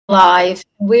live.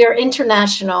 We are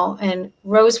international, and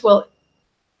Rose will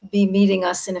be meeting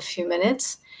us in a few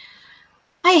minutes.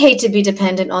 I hate to be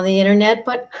dependent on the internet,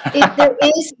 but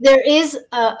there is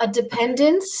a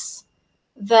dependence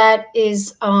that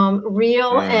is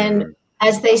real and,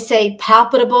 as they say,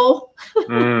 palpable.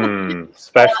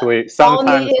 Especially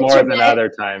sometimes more than other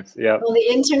times. Yep. On the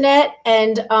internet,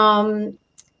 and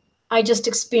I just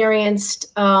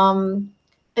experienced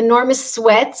enormous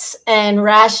sweats and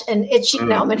rash and itchy.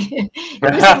 No, this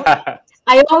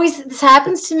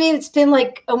happens to me. It's been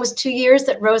like almost 2 years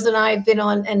that Rose and I have been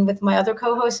on, and with my other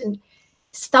co-hosts, and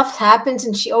stuff happens,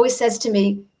 and she always says to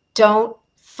me, "Don't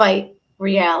fight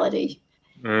reality."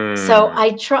 So I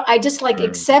just like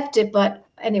accept it. But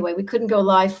anyway, we couldn't go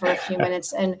live for a few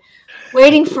minutes and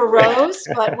waiting for Rose.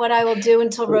 But what I will do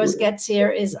until Rose gets here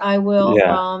is I will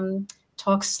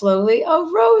talk slowly.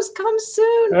 Oh, Rose, come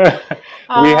soon.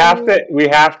 We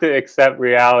have to accept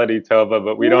reality, Tova,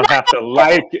 but we don't have to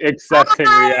like accepting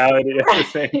reality at the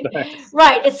same time.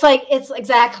 Right. It's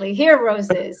exactly. Here Rose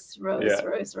is. Rose.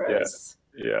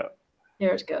 Yeah.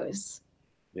 Here it goes.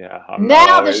 Yeah.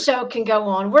 Now the show can go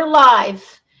on. We're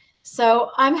live. So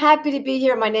I'm happy to be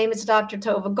here. My name is Dr.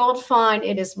 Tova Goldfein.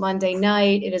 It is Monday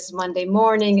night. It is Monday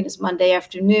morning. It is Monday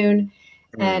afternoon.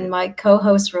 And my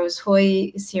co-host, Rose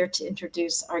Hoy, is here to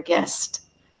introduce our guest.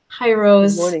 Hi,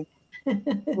 Rose. Good morning.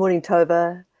 Good morning,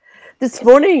 Tova. This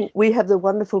morning, we have the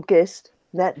wonderful guest,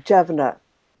 Matt Jarvinen.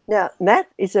 Now, Matt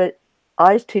is an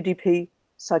ISTDP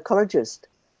psychologist,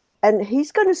 and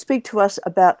he's going to speak to us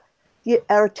about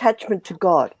our attachment to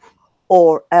God,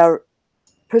 or our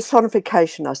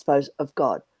personification, I suppose, of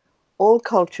God. All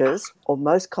cultures, or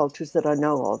most cultures that I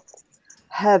know of,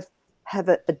 have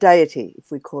a deity, if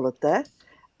we call it that.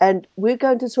 And we're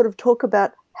going to sort of talk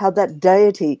about how that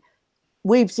deity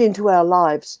weaves into our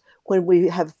lives when we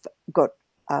have got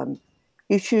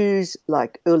issues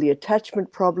like early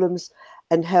attachment problems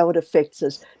and how it affects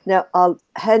us. Now, I'll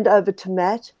hand over to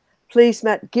Matt. Please,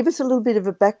 Matt, give us a little bit of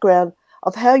a background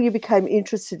of how you became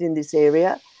interested in this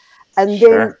area, and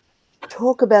then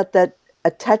talk about that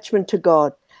attachment to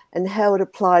God and how it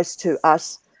applies to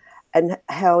us and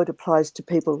how it applies to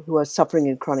people who are suffering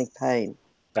in chronic pain.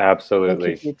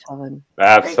 Absolutely. Thank you for your time.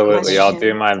 Absolutely. I'll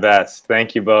do my best.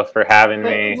 Thank you both for having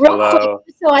me. Hello.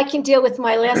 Quick, so I can deal with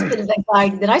my last bit of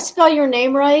anxiety. Did I spell your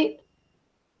name right?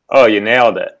 Oh, you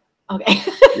nailed it. Okay.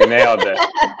 You nailed it.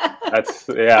 That's,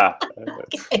 yeah.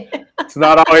 Okay. It's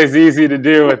not always easy to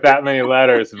do with that many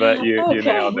letters, but you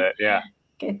nailed it. Yeah.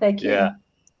 Okay. Thank you.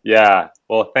 Yeah.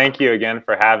 Well, thank you again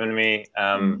for having me.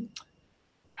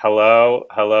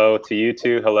 Hello to you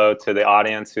two. Hello to the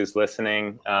audience who's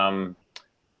listening.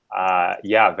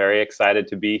 Very excited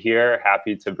to be here.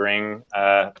 Happy to bring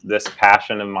this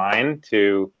passion of mine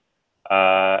to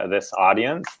this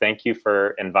audience. Thank you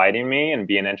for inviting me and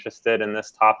being interested in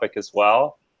this topic as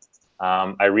well.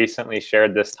 I recently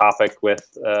shared this topic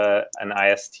with an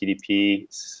ISTDP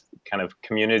kind of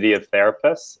community of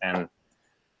therapists and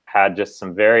had just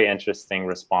some very interesting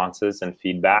responses and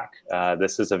feedback.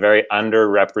 This is a very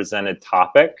underrepresented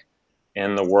topic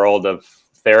in the world of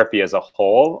therapy as a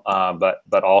whole,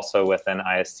 but also within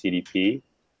ISTDP.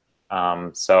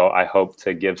 So I hope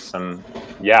to give some,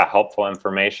 helpful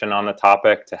information on the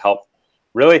topic to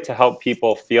help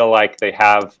people feel like they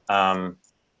have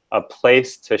a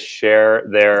place to share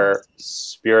their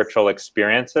spiritual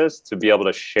experiences, to be able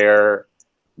to share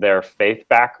their faith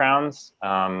backgrounds.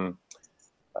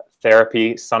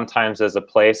 Therapy sometimes is a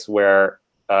place where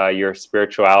your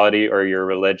spirituality or your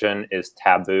religion is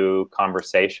taboo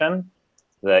conversation,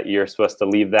 that you're supposed to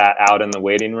leave that out in the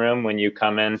waiting room when you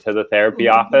come into the therapy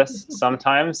office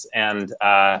sometimes. And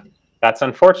that's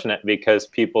unfortunate because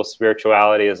people's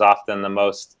spirituality is often the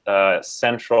most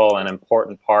central and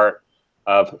important part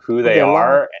of who they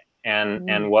are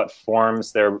and what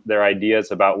forms their ideas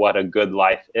about what a good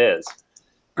life is.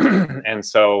 And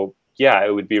so,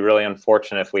 it would be really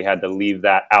unfortunate if we had to leave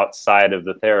that outside of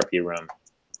the therapy room.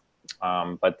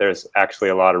 But there's actually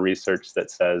a lot of research that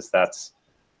says that's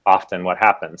often what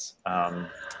happens.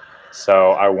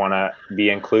 So I want to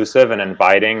be inclusive and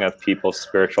inviting of people's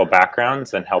spiritual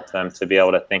backgrounds and help them to be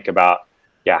able to think about,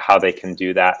 how they can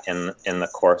do that in the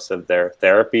course of their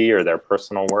therapy or their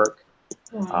personal work.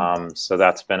 So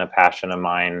that's been a passion of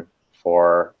mine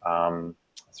for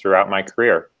throughout my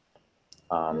career.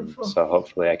 So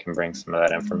hopefully I can bring some of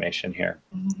that information here.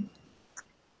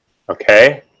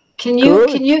 Okay. Can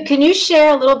you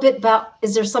share a little bit about,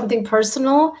 is there something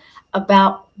personal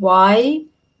about why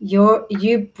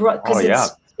you brought,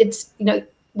 because it's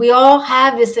we all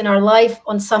have this in our life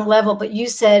on some level, but you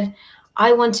said,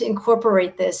 I want to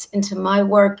incorporate this into my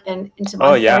work and into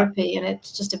my therapy, and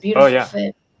it's just a beautiful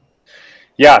fit.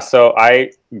 Yeah, so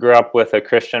I grew up with a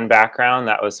Christian background.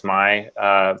 That was my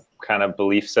kind of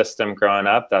belief system growing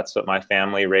up. That's what my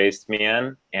family raised me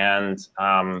in. And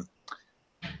when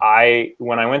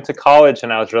I went to college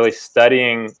and I was really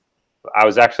studying, I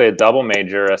was actually a double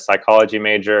major, a psychology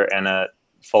major and a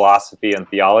philosophy and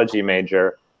theology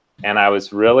major. And I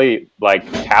was really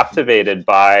like captivated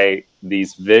by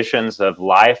these visions of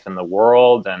life and the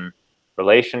world and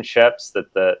relationships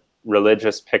that the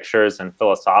religious pictures and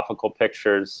philosophical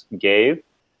pictures gave.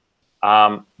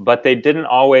 But they didn't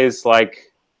always,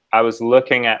 like, I was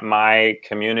looking at my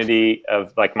community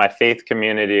of, like, my faith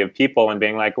community of people and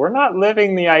being like, we're not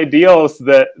living the ideals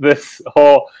that this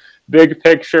whole big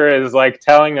picture is like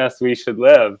telling us we should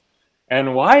live.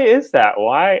 And why is that?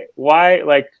 Why,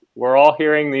 like, we're all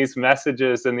hearing these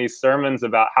messages and these sermons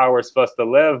about how we're supposed to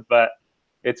live, but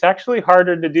it's actually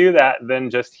harder to do that than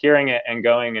just hearing it and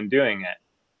going and doing it.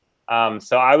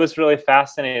 So I was really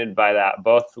fascinated by that,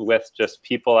 both with just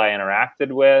people I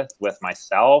interacted with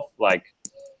myself. Like,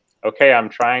 okay, I'm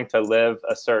trying to live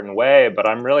a certain way, but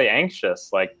I'm really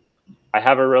anxious. Like, I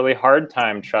have a really hard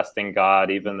time trusting God,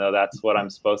 even though that's what I'm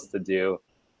supposed to do.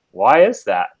 Why is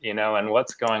that? You know, and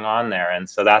what's going on there? And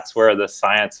so that's where the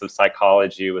science of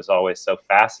psychology was always so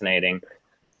fascinating,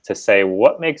 to say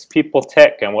what makes people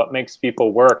tick and what makes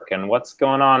people work and what's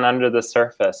going on under the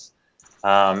surface.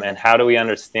 And how do we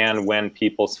understand when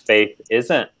people's faith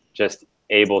isn't just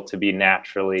able to be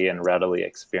naturally and readily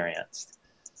experienced?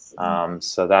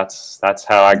 So that's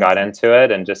how I got into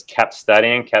it, and just kept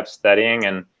studying.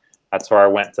 And that's where I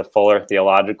went to Fuller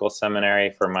Theological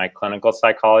Seminary for my clinical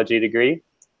psychology degree.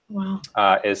 Wow.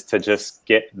 Is to just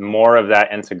get more of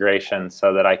that integration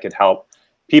so that I could help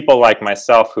people like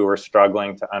myself who were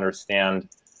struggling to understand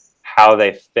how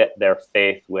they fit their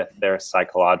faith with their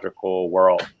psychological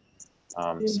world.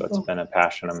 So it's been a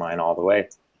passion of mine all the way.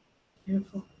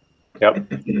 Beautiful.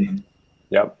 Yep.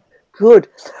 Yep. Good.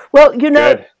 Well, you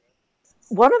know, Good.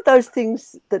 One of those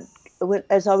things that,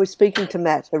 as I was speaking to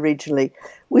Matt originally,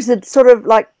 was that sort of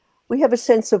like we have a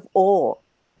sense of awe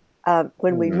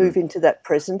when we move into that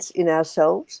presence in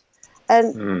ourselves.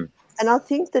 And I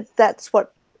think that that's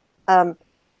what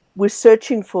we're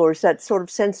searching for, is that sort of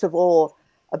sense of awe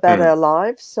about our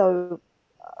lives. So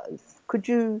could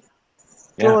you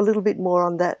draw a little bit more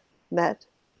on that, Matt?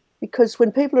 Because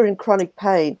when people are in chronic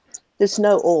pain, there's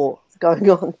no awe going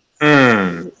on.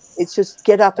 It's just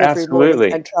get up every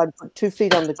morning and try and put 2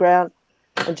 feet on the ground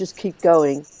and just keep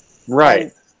going.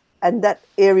 Right. And that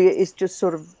area is just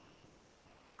sort of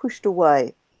pushed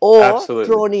away or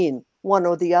drawn in, one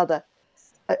or the other.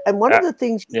 And one of the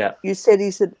things you said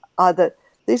is that either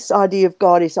this idea of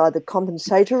God is either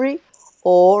compensatory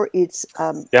or it's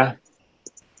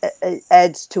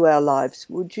adds to our lives.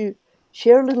 Would you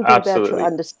share a little bit about your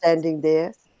understanding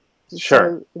there? It's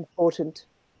so important.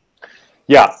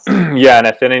 Yeah. Yeah. And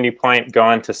if at any point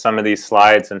going to some of these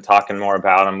slides and talking more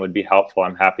about them would be helpful,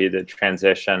 I'm happy to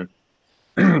transition.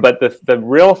 But the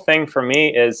real thing for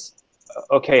me is,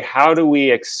 okay, how do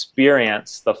we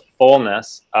experience the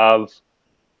fullness of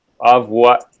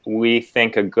what we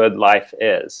think a good life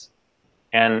is?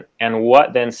 And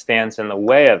what then stands in the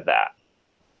way of that?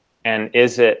 And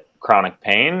is it chronic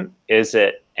pain? Is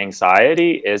it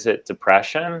anxiety? Is it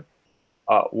depression?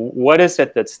 What is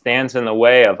it that stands in the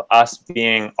way of us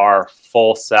being our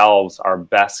full selves, our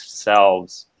best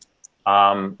selves?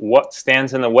 What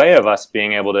stands in the way of us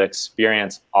being able to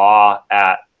experience awe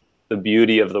at the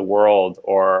beauty of the world,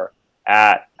 or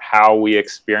at how we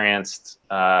experienced,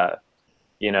 God's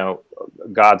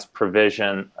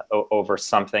provision over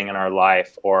something in our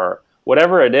life, or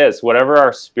whatever it is, whatever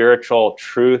our spiritual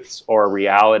truths or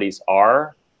realities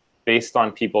are based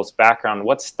on people's background,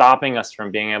 what's stopping us from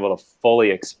being able to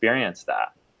fully experience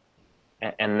that?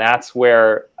 And that's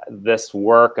where this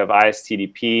work of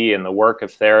ISTDP and the work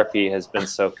of therapy has been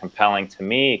so compelling to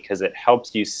me, because it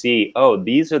helps you see, oh,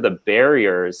 these are the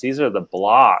barriers, these are the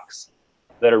blocks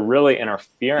that are really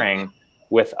interfering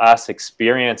with us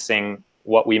experiencing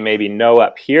what we maybe know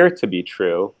up here to be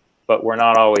true, but we're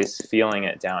not always feeling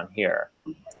it down here.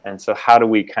 And so how do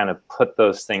we kind of put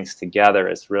those things together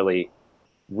is really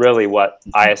what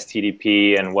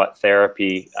ISTDP and what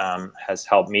therapy has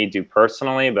helped me do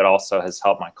personally, but also has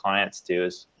helped my clients do,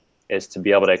 is to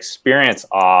be able to experience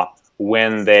awe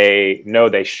when they know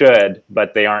they should,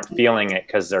 but they aren't feeling it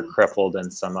because they're crippled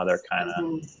in some other kind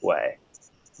of way.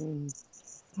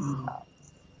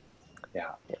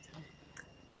 Yeah.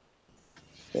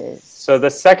 Yes. So the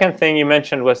second thing you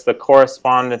mentioned was the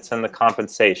correspondence and the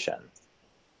compensation.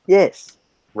 Yes.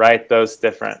 Right? Those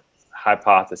different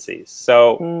hypotheses.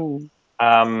 So,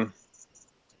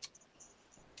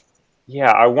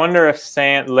 Yeah, I wonder if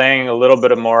laying a little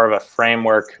bit more of a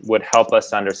framework would help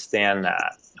us understand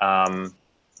that.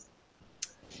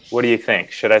 What do you think?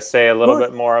 Should I say a little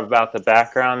bit more about the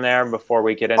background there before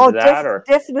we get into that? Or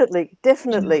definitely.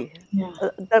 Yeah.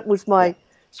 That was my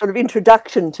sort of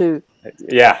introduction to.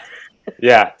 Yeah,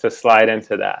 to slide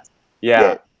into that.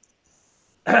 Yeah.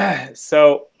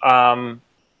 So,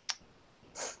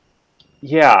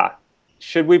 yeah.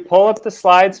 Should we pull up the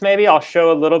slides? Maybe I'll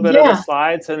show a little bit of the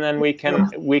slides, and then we can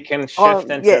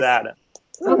shift into that.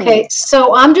 Okay,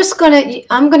 so I'm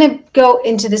gonna go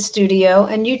into the studio,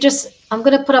 and I'm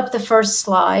gonna put up the first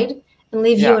slide and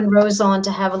leave you and Rose on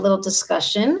to have a little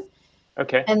discussion.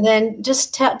 Okay. And then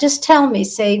just tell me,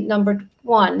 say number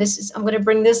 1. I'm gonna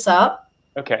bring this up.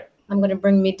 Okay. I'm gonna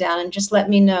bring me down, and just let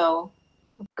me know.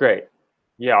 Great.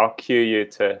 Yeah, I'll cue you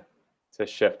to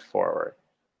shift forward.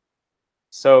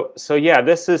 So yeah,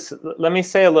 let me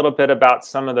say a little bit about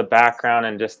some of the background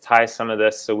and just tie some of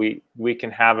this so we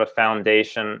can have a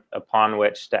foundation upon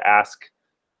which to ask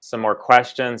some more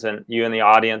questions, and you in the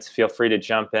audience feel free to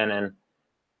jump in and,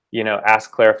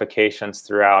 ask clarifications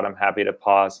throughout. I'm happy to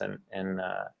pause and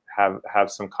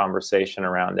have some conversation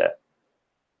around it.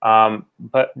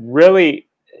 But really,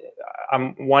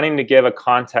 I'm wanting to give a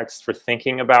context for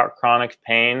thinking about chronic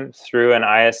pain through an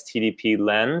ISTDP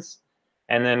lens,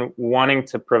 and then wanting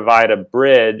to provide a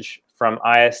bridge from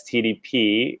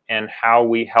ISTDP and how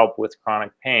we help with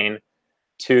chronic pain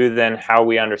to then how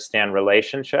we understand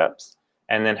relationships,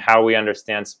 and then how we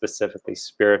understand specifically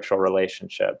spiritual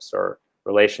relationships, or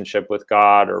relationship with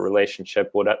God, or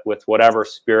relationship with whatever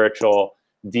spiritual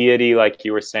deity, like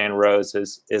you were saying, Rose,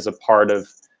 is a part of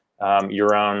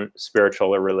your own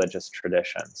spiritual or religious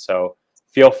tradition. So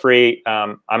feel free.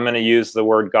 I'm going to use the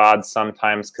word God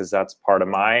sometimes because that's part of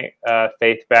my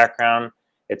faith background.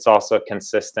 It's also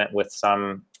consistent with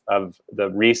some of the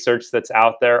research that's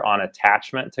out there on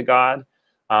attachment to God.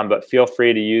 But feel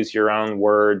free to use your own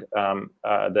word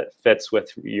that fits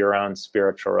with your own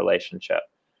spiritual relationship,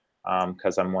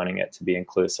 because I'm wanting it to be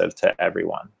inclusive to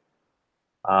everyone.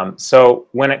 So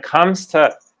when it comes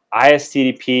to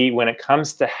ISTDP, when it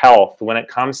comes to health, when it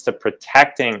comes to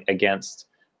protecting against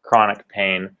chronic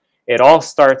pain, it all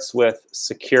starts with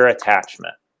secure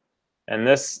attachment. And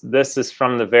this is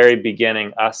from the very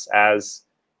beginning, us as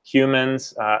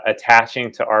humans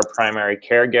attaching to our primary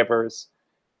caregivers.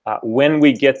 When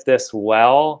we get this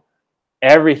well,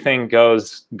 everything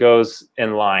goes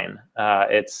in line.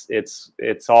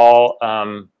 It's all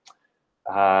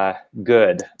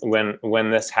good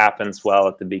when this happens well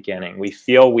at the beginning. We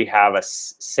feel we have a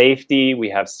safety, we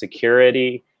have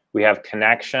security, we have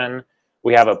connection.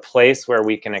 We have a place where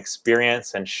we can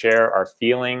experience and share our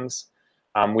feelings.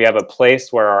 We have a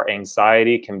place where our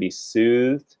anxiety can be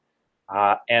soothed.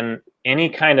 And any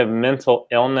kind of mental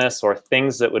illness or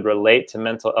things that would relate to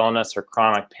mental illness or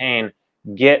chronic pain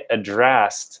get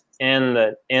addressed in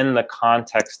the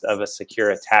context of a secure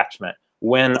attachment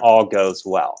when all goes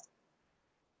well.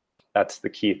 That's the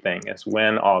key thing, is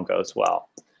when all goes well.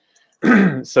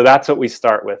 So that's what we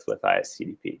start with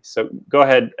ISTDP. So go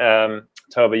ahead,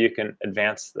 Tova, you can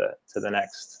advance to the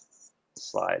next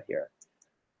slide here.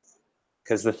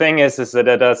 Because the thing is that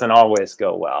it doesn't always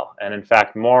go well. And in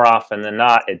fact, more often than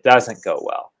not, it doesn't go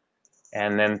well.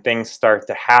 And then things start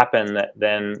to happen that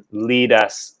then lead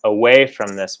us away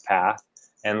from this path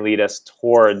and lead us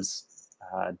towards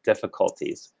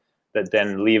difficulties that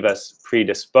then leave us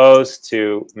predisposed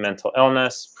to mental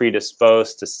illness,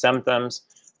 predisposed to symptoms,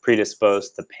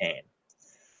 predisposed to pain.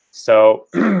 So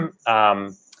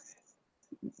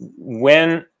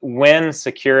when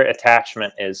secure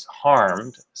attachment is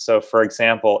harmed, so for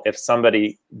example, if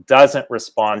somebody doesn't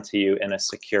respond to you in a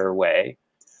secure way,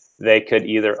 they could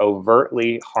either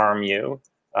overtly harm you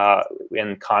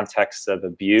in context of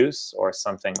abuse or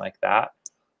something like that,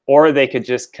 or they could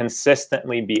just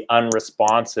consistently be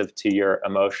unresponsive to your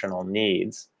emotional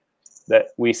needs. That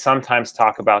we sometimes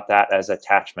talk about that as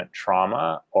attachment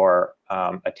trauma or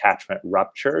attachment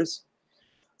ruptures.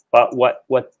 But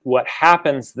what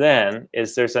happens then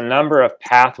is there's a number of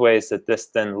pathways that this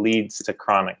then leads to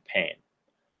chronic pain.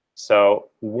 So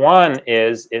one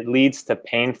is it leads to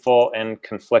painful and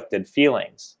conflicted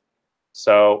feelings.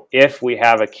 So if we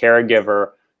have a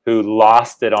caregiver who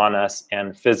lost it on us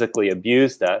and physically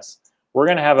abused us, we're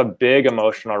going to have a big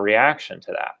emotional reaction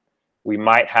to that. We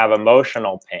might have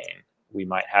emotional pain. We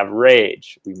might have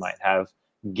rage. We might have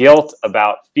guilt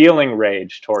about feeling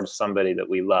rage towards somebody that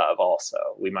we love also.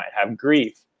 We might have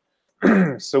grief.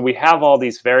 So we have all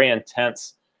these very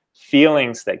intense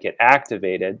feelings that get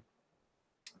activated.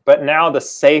 But now the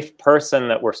safe person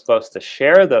that we're supposed to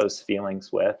share those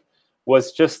feelings with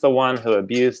was just the one who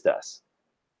abused us.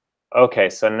 okay,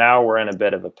 so now we're in a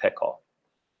bit of a pickle.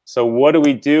 So what do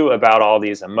we do about all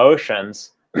these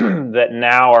emotions that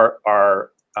now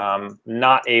are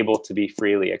not able to be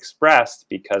freely expressed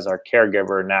because our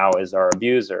caregiver now is our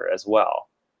abuser as well?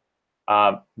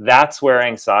 That's where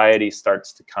anxiety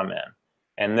starts to come in.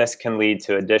 And this can lead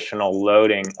to additional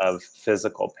loading of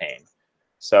physical pain.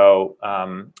 So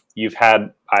you've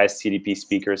had ISTDP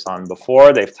speakers on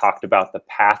before. They've talked about the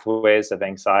pathways of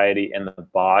anxiety in the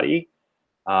body.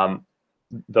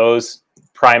 Those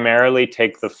primarily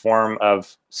take the form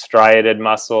of striated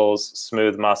muscles,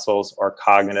 smooth muscles, or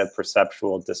cognitive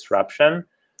perceptual disruption.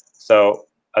 So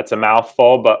it's a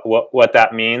mouthful, but what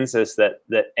that means is that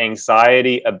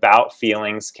anxiety about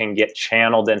feelings can get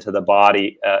channeled into the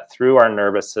body through our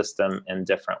nervous system in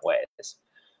different ways.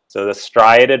 So the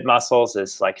striated muscles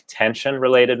is like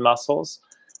tension-related muscles.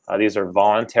 These are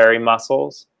voluntary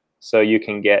muscles. So you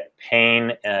can get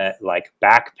pain like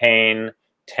back pain,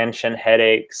 tension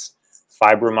headaches,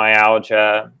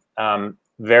 fibromyalgia,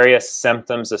 various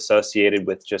symptoms associated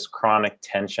with just chronic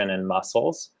tension in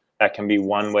muscles. That can be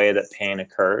one way that pain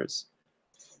occurs.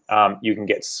 You can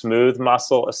get smooth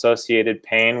muscle associated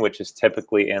pain, which is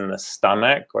typically in the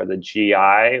stomach or the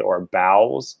GI or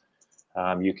bowels.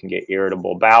 You can get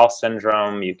irritable bowel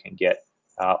syndrome. You can get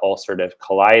ulcerative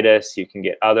colitis. You can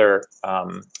get other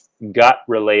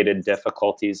gut-related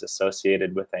difficulties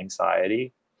associated with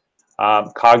anxiety.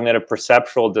 Cognitive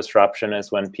perceptual disruption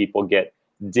is when people get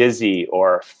dizzy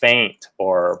or faint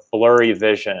or blurry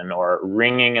vision or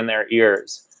ringing in their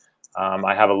ears.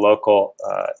 I have a local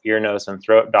ear, nose, and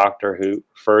throat doctor who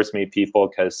refers me people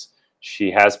because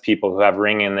she has people who have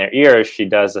ringing in their ears. She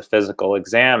does a physical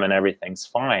exam and everything's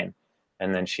fine.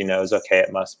 And then she knows, okay,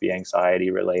 it must be anxiety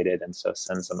related, and so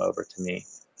sends them over to me.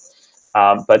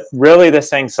 But really,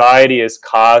 this anxiety is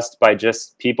caused by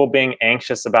just people being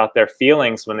anxious about their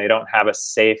feelings when they don't have a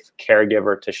safe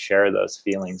caregiver to share those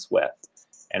feelings with.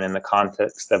 And in the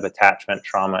context of attachment,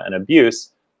 trauma, and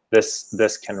abuse,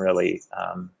 this can really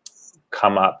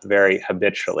come up very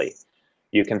habitually.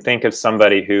 You can think of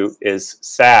somebody who is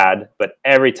sad, but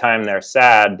every time they're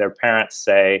sad, their parents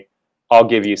say, "I'll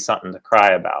give you something to cry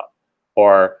about,"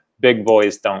 or "Big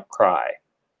boys don't cry,"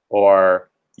 or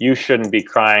 "You shouldn't be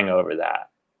crying over that,"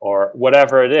 or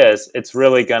whatever it is. It's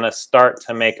really going to start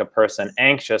to make a person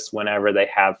anxious whenever they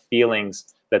have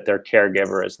feelings that their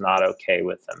caregiver is not okay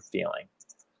with them feeling.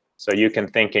 So you can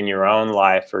think in your own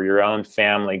life or your own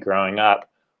family growing up,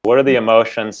 what are the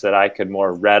emotions that I could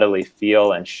more readily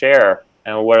feel and share,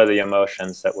 and what are the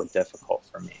emotions that were difficult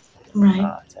for me?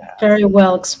 Right. Very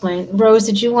well explained. Rose,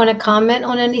 did you want to comment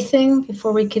on anything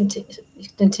before we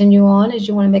continue on? Did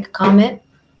you want to make a comment?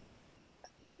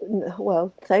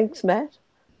 Well, thanks, Matt.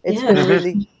 It's been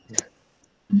really...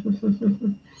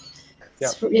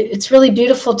 It's really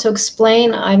beautiful to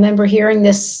explain. I remember hearing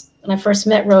this when I first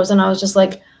met Rose, and I was just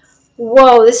like,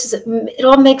 whoa, it's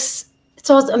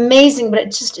all amazing, but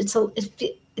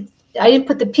I didn't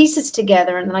put the pieces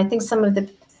together. And then I think some of the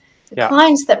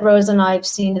clients that Rose and I have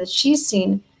seen, that she's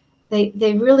seen, they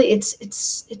really, it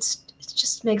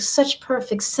just makes such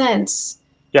perfect sense.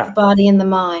 Yeah. The body and the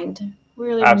mind.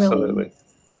 Really, absolutely. Really.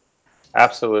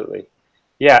 Absolutely.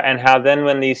 Yeah. And how then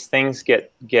when these things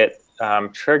get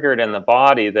triggered in the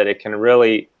body, that it can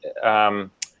really,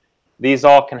 these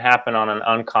all can happen on an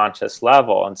unconscious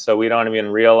level. And so we don't even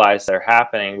realize they're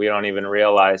happening. We don't even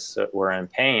realize that we're in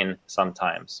pain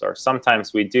sometimes, or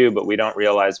sometimes we do, but we don't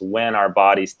realize when our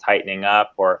body's tightening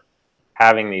up or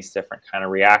having these different kind of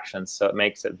reactions. So it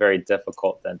makes it very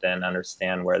difficult to then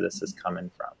understand where this is coming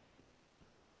from.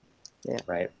 Yeah.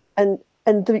 Right. And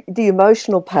the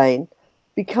emotional pain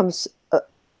becomes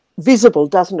visible,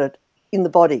 doesn't it, in the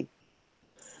body?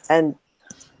 And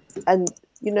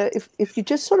you know, if you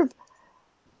just sort of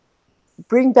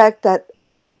bring back that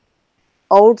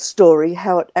old story,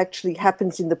 how it actually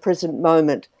happens in the present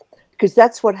moment, because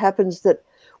that's what happens, that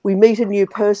we meet a new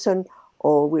person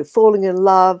or we're falling in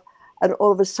love, and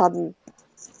all of a sudden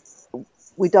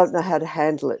we don't know how to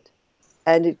handle it.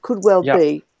 And it could well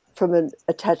be from an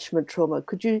attachment trauma.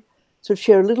 Could you sort of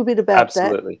share a little bit about that?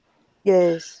 Absolutely.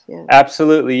 Yes. Yeah.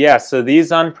 Absolutely. Yeah. So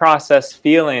these unprocessed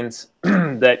feelings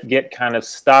that get kind of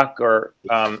stuck or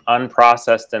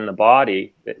unprocessed in the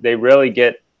body, they really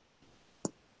get,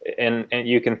 and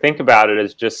you can think about it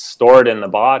as just stored in the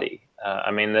body.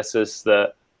 I mean, this is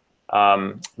the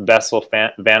Bessel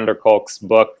van der Kolk's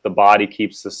book, The Body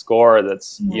Keeps the Score,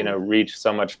 that's, you know, reached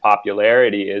so much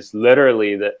popularity, is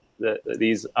literally that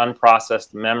these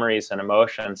unprocessed memories and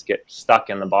emotions get stuck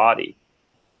in the body.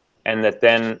 And that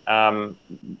then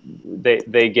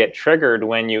they get triggered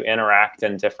when you interact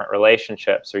in different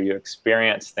relationships or you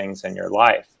experience things in your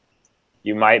life.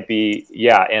 You might be,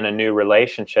 in a new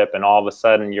relationship, and all of a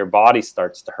sudden your body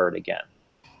starts to hurt again,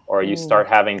 or you start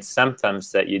having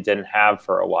symptoms that you didn't have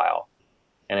for a while.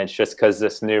 And it's just because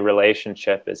this new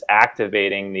relationship is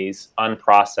activating these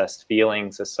unprocessed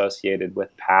feelings associated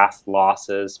with past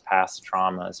losses, past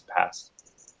traumas, past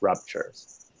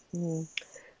ruptures.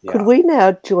 Could we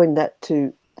now join that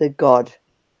to the God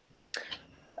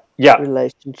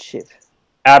relationship?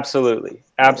 Absolutely.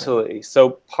 Absolutely.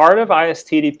 So part of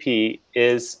ISTDP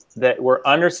is that we're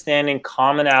understanding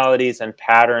commonalities and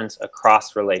patterns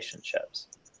across relationships.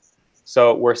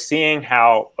 So we're seeing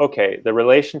how, okay, the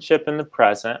relationship in the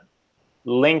present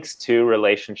links to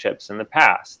relationships in the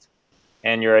past.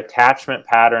 And your attachment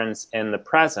patterns in the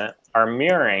present are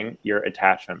mirroring your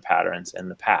attachment patterns in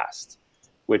the past,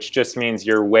 which just means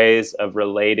your ways of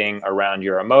relating around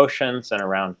your emotions and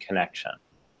around connection.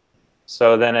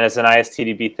 So then as an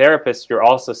ISTDP therapist, you're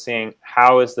also seeing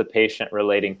how is the patient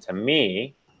relating to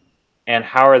me and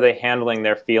how are they handling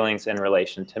their feelings in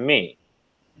relation to me.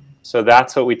 So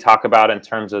that's what we talk about in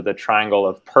terms of the triangle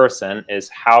of person, is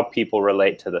how people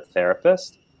relate to the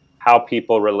therapist, how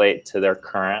people relate to their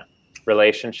current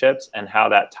relationships, and how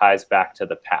that ties back to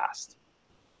the past.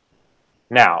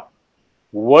 Now,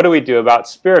 what do we do about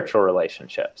spiritual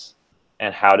relationships?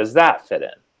 And how does that fit in?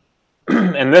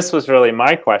 And this was really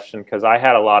my question, because I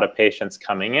had a lot of patients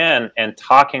coming in and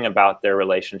talking about their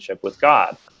relationship with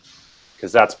God,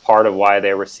 because that's part of why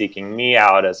they were seeking me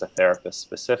out as a therapist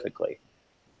specifically.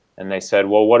 And they said,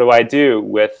 well, what do I do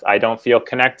with, I don't feel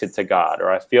connected to God,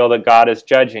 or I feel that God is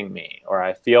judging me, or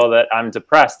I feel that I'm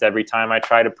depressed every time I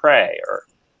try to pray, or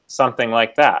something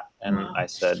like that. And I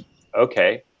said,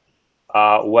 okay,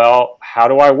 well, how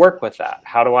do I work with that?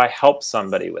 How do I help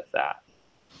somebody with that?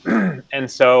 And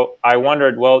so I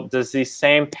wondered, well, does these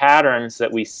same patterns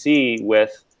that we see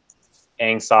with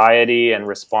anxiety and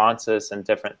responses and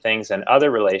different things in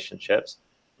other relationships,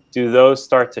 do those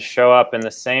start to show up in the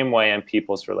same way in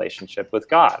people's relationship with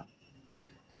God?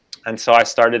 And so I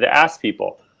started to ask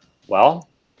people, well,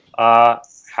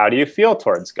 how do you feel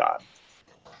towards God?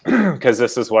 Because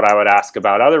this is what I would ask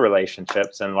about other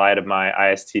relationships in light of my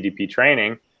ISTDP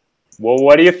training. Well,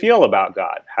 what do you feel about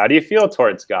God? How do you feel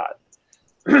towards God?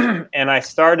 And I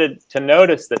started to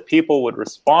notice that people would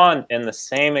respond in the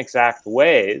same exact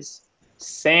ways,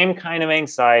 same kind of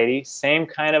anxiety, same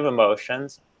kind of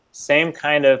emotions, same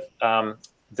kind of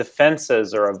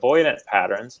defenses or avoidant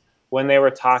patterns when they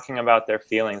were talking about their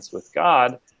feelings with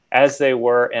God as they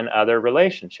were in other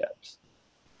relationships.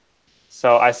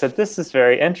 So I said, this is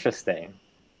very interesting,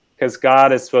 because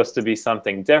God is supposed to be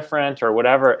something different or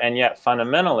whatever, and yet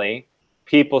fundamentally,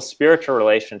 people's spiritual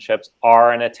relationships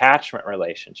are an attachment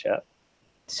relationship.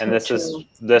 So and this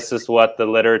is what the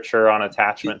literature on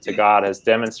attachment to God has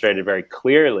demonstrated very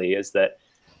clearly, is that,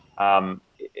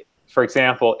 for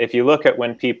example, if you look at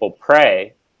when people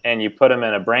pray and you put them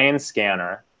in a brain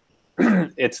scanner,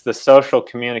 it's the social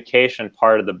communication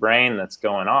part of the brain that's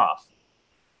going off.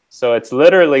 So it's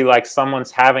literally like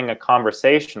someone's having a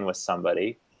conversation with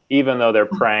somebody, even though they're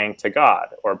praying to God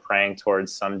or praying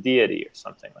towards some deity or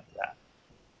something like that.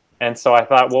 And so I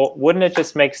thought, well, wouldn't it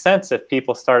just make sense if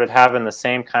people started having the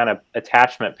same kind of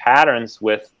attachment patterns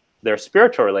with their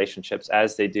spiritual relationships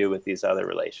as they do with these other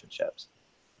relationships?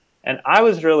 And I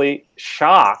was really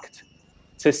shocked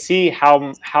to see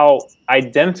how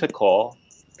identical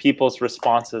people's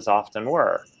responses often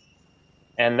were.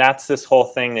 And that's this whole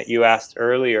thing that you asked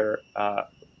earlier,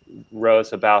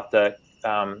 Rose, about the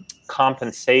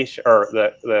compensation or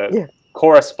the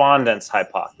correspondence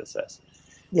hypothesis.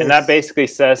 Yes. And that basically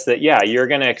says that, you're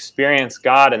going to experience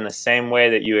God in the same way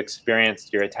that you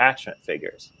experienced your attachment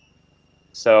figures.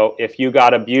 So if you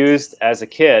got abused as a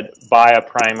kid by a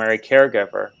primary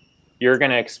caregiver, you're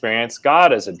going to experience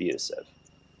God as abusive,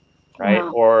 right?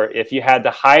 Wow. Or if you had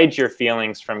to hide your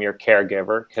feelings from your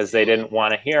caregiver because they didn't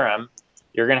want to hear them,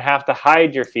 you're going to have to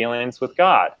hide your feelings with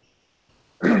God.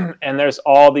 And there's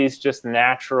all these just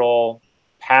natural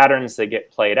patterns that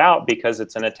get played out because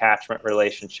it's an attachment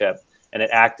relationship. And it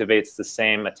activates the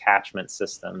same attachment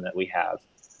system that we have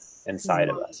inside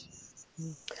of us.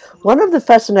 One of the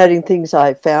fascinating things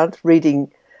I found reading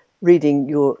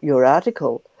your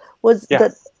article was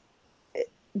that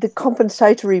the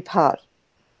compensatory part.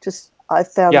 I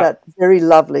found that very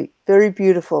lovely, very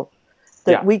beautiful.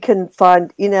 That we can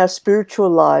find in our spiritual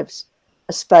lives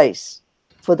a space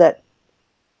for that.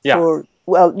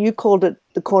 Well, you called it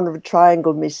the corner of a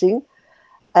triangle missing,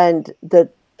 and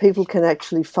that people can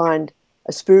actually find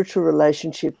a spiritual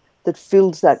relationship that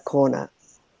fills that corner.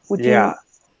 Would you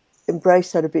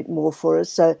embrace that a bit more for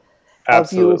us, so our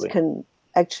viewers can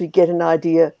actually get an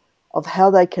idea of how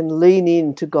they can lean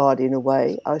into God in a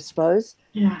way, I suppose.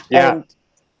 Yeah.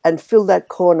 And fill that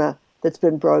corner that's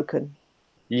been broken.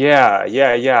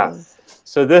 Yeah.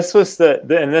 So this was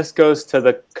and this goes to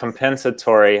the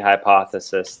compensatory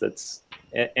hypothesis that's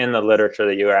in the literature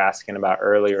that you were asking about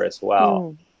earlier as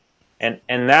well. And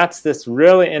that's this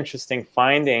really interesting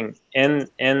finding in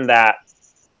that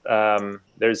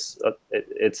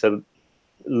it's a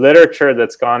literature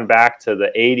that's gone back to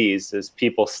the 80s, is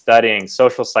people studying,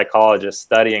 social psychologists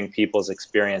studying people's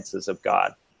experiences of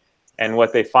God. And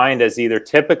what they find is either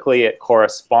typically it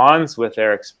corresponds with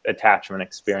their attachment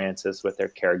experiences with their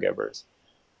caregivers,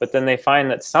 but then they find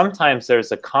that sometimes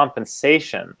there's a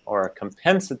compensation or a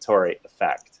compensatory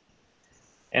effect.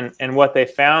 And what they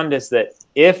found is that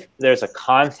if there's a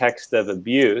context of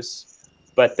abuse,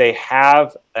 but they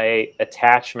have a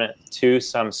attachment to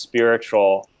some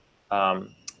spiritual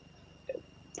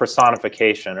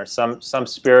personification or some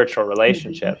spiritual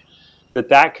relationship,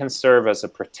 that can serve as a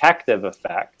protective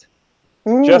effect.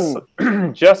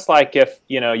 Just like if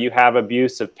you have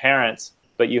abusive parents,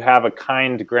 but you have a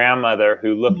kind grandmother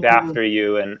who looked after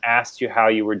you and asked you how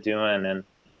you were doing and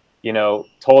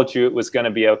told you it was going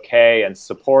to be okay and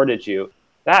supported you.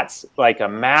 That's like a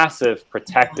massive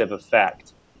protective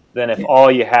effect than if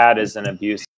all you had is an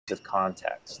abusive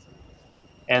context.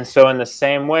 And so in the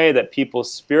same way that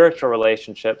people's spiritual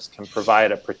relationships can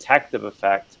provide a protective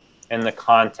effect in the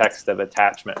context of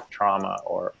attachment trauma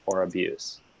or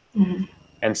abuse.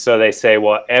 And so they say,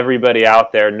 well, everybody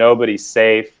out there, nobody's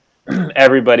safe.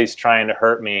 Everybody's trying to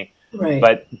hurt me.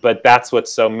 Right. But that's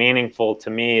what's so meaningful to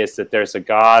me, is that there's a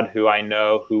God who I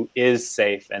know who is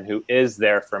safe and who is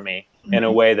there for me in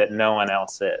a way that no one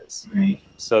else is. Right.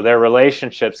 So their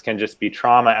relationships can just be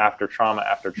trauma after trauma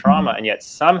after trauma, and yet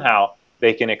somehow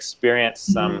they can experience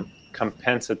some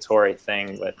compensatory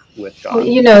thing with God.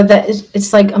 Well, that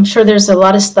it's like, I'm sure there's a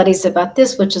lot of studies about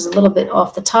this, which is a little bit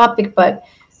off the topic, but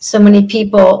so many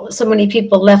people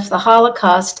left the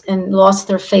Holocaust and lost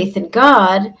their faith in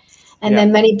God. And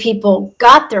then many people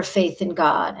got their faith in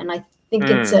God. And I think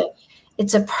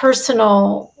it's a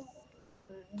personal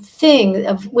thing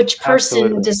of which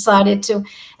person decided to.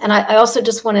 And I also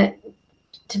just want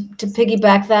to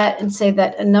piggyback that and say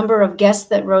that a number of guests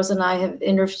that Rose and I have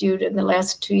interviewed in the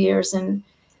last 2 years and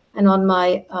on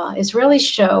my Israeli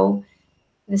show,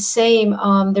 the same,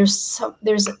 there's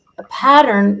a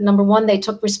pattern. Number one, they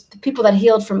took people that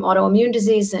healed from autoimmune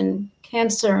disease and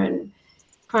cancer and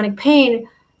chronic pain.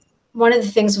 One of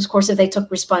the things was, of course, that they took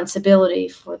responsibility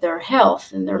for their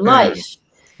health and their life.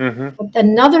 But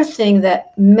another thing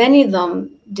that many of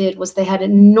them did was they had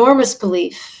enormous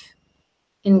belief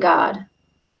in God,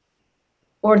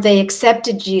 or they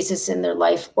accepted Jesus in their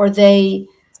life, or they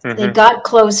got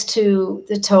close to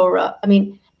the Torah. I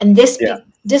mean, and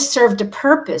this served a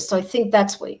purpose. So I think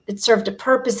that's what it served, a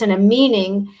purpose and a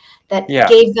meaning that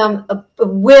gave them a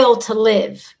will to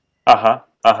live.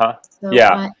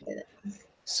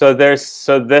 So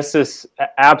this is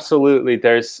absolutely,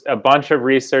 there's a bunch of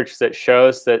research that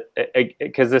shows that,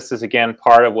 because this is again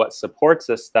part of what supports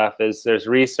this stuff, is there's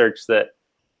research that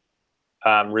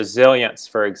resilience,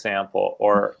 for example,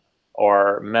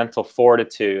 or mental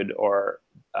fortitude, or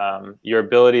your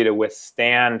ability to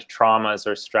withstand traumas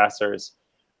or stressors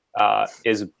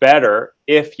is better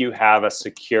if you have a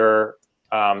secure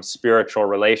spiritual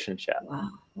relationship.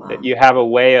 That you have a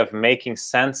way of making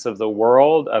sense of the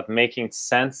world, of making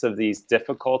sense of these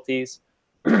difficulties,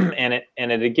 and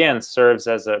it again serves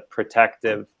as a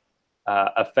protective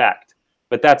effect.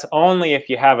 But that's only if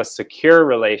you have a secure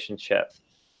relationship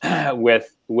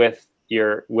with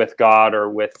God or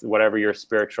with whatever your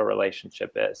spiritual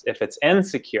relationship is. If it's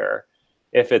insecure,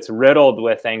 if it's riddled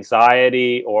with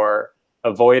anxiety or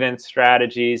avoidance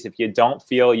strategies, if you don't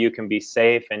feel you can be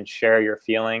safe and share your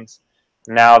feelings,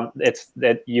 now it's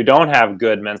that you don't have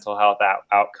good mental health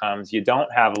outcomes. You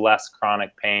don't have less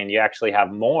chronic pain. You actually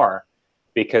have more,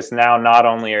 because now not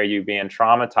only are you being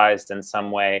traumatized in some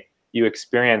way, you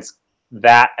experience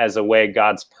that as a way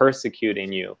God's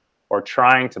persecuting you or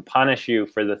trying to punish you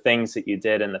for the things that you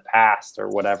did in the past or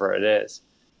whatever it is.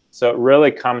 So it really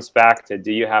comes back to,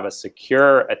 do you have a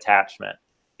secure attachment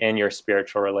in your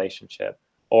spiritual relationship?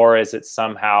 Or is it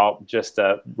somehow just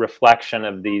a reflection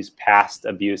of these past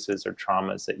abuses or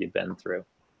traumas that you've been through?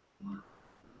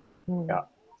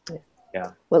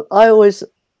 Yeah. Well, I always,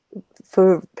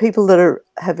 for people that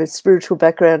have a spiritual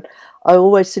background, I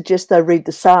always suggest they read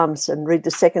the Psalms and read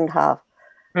the second half.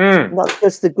 Not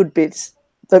just the good bits,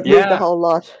 but read the whole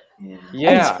lot. Yeah.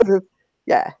 And sort of,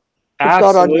 put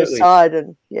God on your side,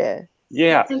 and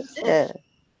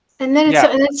And then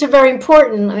it's very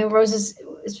important. I mean, Rose is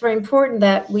it's very important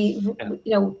that we,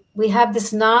 we have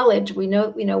this knowledge. We know,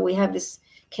 we have this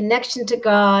connection to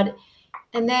God,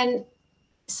 and then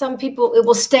some people, it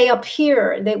will stay up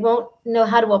here and they won't know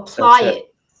how to apply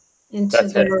it into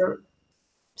their.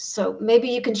 So maybe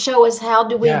you can show us, how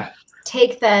do we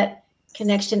take that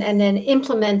connection and then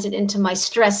implement it into my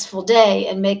stressful day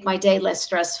and make my day less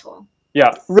stressful?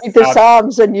 Yeah. Read the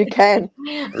Psalms and you can.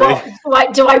 Well,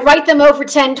 do I write them over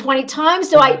 10, 20 times?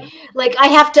 Do I, like, I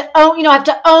have to own, I have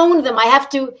to own them. I have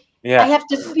to,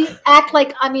 act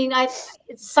like,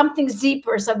 something's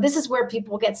deeper. So this is where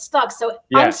people get stuck. So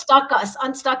unstuck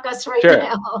us right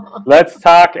now. Let's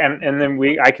talk. And then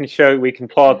we can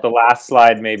pull up the last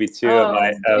slide maybe too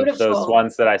of those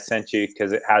ones that I sent you,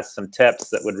 because it has some tips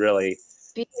that would really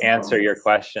answer your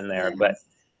question there. But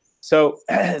so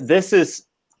there's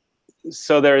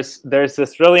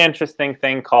this really interesting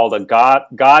thing called a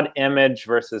God image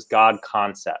versus God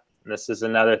concept. And this is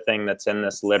another thing that's in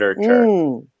this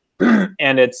literature.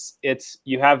 And it's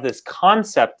you have this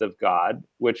concept of God,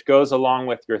 which goes along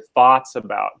with your thoughts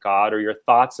about God, or your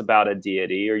thoughts about a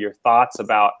deity, or your thoughts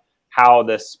about how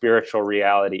this spiritual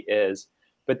reality is.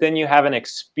 But then you have an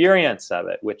experience of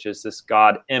it, which is this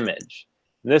God image.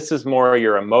 This is more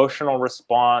your emotional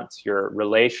response, your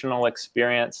relational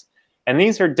experience. And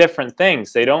these are different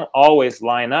things. They don't always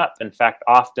line up. In fact,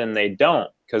 often they don't,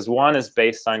 because one is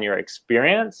based on your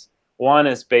experience. One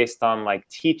is based on like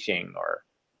teaching or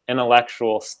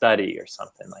intellectual study or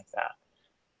something like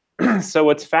that. So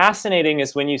what's fascinating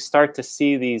is when you start to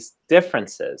see these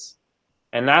differences,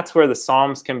 and that's where the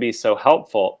Psalms can be so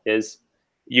helpful, is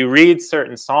you read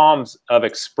certain Psalms of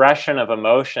expression of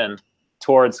emotion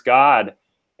towards God,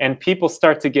 and people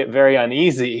start to get very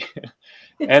uneasy.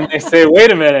 And they say,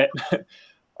 wait a minute,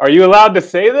 are you allowed to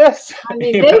say this? I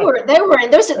mean, they were,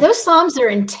 and those Psalms are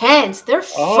intense. They're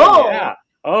full.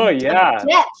 Oh yeah.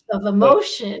 Depth of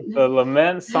emotion. The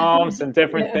lament Psalms and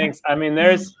different things. I mean,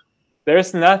 there's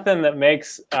nothing that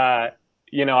makes,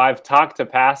 I've talked to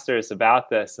pastors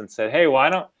about this and said, hey, why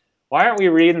aren't we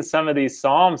reading some of these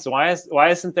Psalms? Why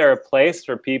isn't there a place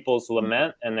for people's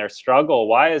lament and their struggle?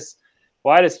 Why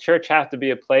does church have to be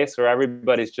a place where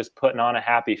everybody's just putting on a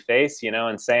happy face,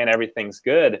 and saying everything's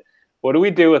good? What do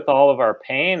we do with all of our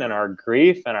pain and our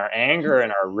grief and our anger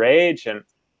and our rage? And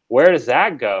where does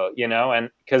that go? And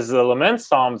because the lament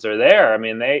Psalms are there. I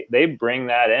mean, they bring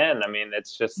that in. I mean,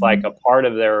 it's just like a part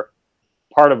of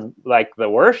like the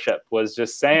worship was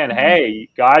just saying, hey,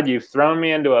 God, you've thrown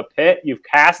me into a pit. You've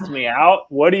cast me out.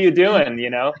 What are you doing?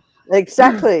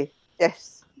 Exactly.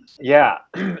 Yes. Yeah.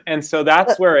 And so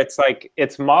that's where it's like,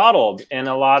 it's modeled in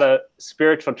a lot of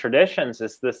spiritual traditions,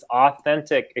 is this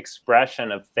authentic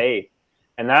expression of faith.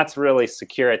 And that's really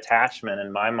secure attachment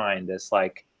in my mind, is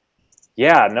like,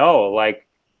 like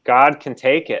God can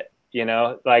take it,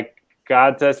 like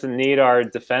God doesn't need our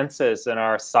defenses and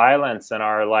our silence and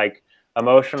our like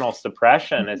emotional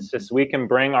suppression. It's just, we can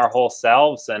bring our whole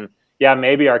selves, and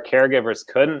maybe our caregivers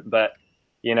couldn't, but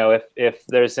if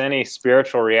there's any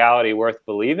spiritual reality worth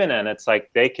believing in, it's like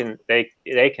they can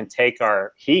take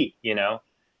our heat,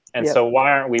 and so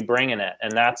why aren't we bringing it?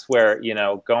 And that's where,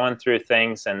 going through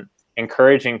things and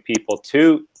encouraging people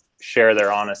to share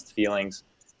their honest feelings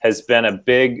has been a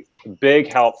big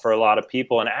help for a lot of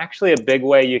people, and actually a big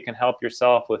way you can help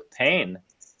yourself with pain.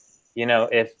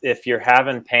 If you're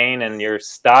having pain and you're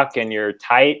stuck and you're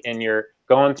tight and you're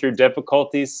going through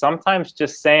difficulties, sometimes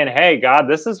just saying, hey, God,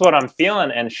 this is what I'm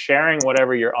feeling, and sharing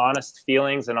whatever your honest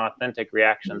feelings and authentic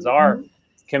reactions are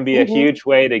can be a huge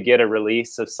way to get a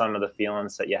release of some of the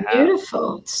feelings that you have.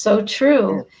 Beautiful. So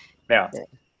true. Yeah.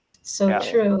 So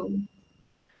true.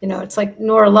 It's like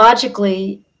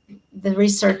neurologically, the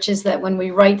research is that when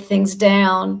we write things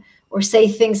down or say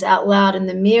things out loud in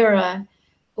the mirror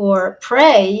or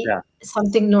pray,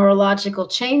 something neurological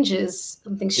changes,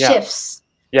 something shifts.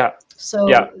 Yeah. So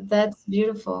that's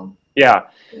beautiful. Yeah.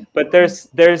 But there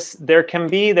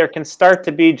can start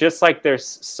to be, just like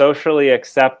there's socially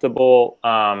acceptable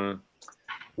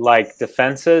like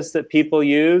defenses that people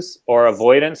use, or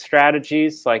avoidance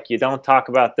strategies, like you don't talk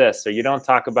about this or you don't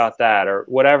talk about that or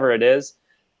whatever it is.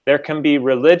 There can be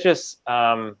religious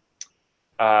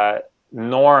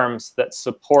norms that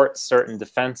support certain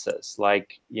defenses,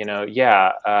 like,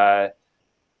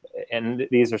 and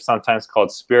these are sometimes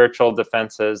called spiritual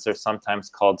defenses. They're sometimes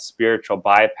called spiritual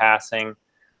bypassing.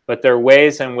 But there are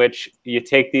ways in which you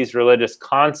take these religious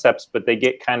concepts, but they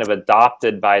get kind of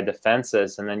adopted by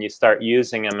defenses, and then you start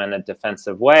using them in a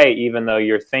defensive way, even though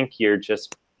you think you're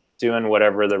just doing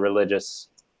whatever the religious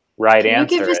answer is. Can you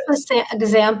give us an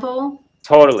example?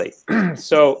 Totally.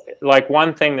 So, like,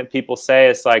 one thing that people say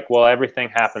is like, well, everything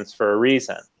happens for a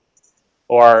reason.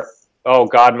 Or, oh,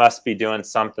 God must be doing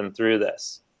something through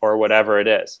this, or whatever it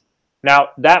is. Now,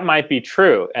 that might be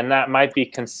true, and that might be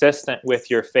consistent with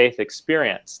your faith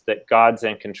experience, that God's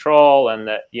in control and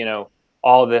that, you know,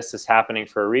 all this is happening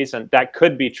for a reason. That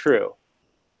could be true.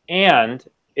 And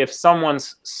if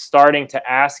someone's starting to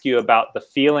ask you about the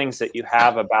feelings that you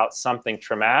have about something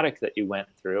traumatic that you went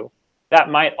through,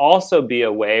 that might also be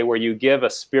a way where you give a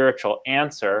spiritual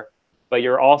answer, but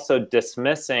you're also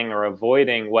dismissing or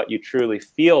avoiding what you truly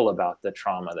feel about the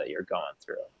trauma that you're going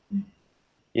through.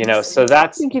 You know, so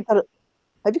that's... I think you've got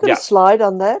have you got a slide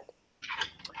on that?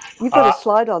 You've got a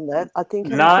slide on that, I think.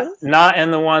 Not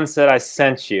in the ones that I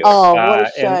sent you. Oh, what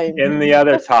a shame. In the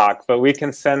other talk, but we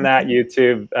can send that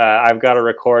YouTube. I've got a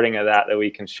recording of that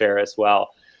we can share as well.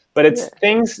 But it's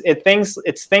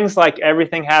it's things like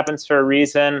everything happens for a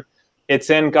reason.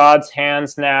 It's in God's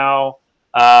hands now.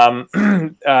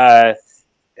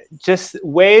 Just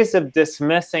ways of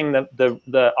dismissing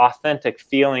the authentic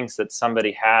feelings that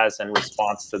somebody has in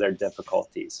response to their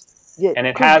difficulties. Yeah, and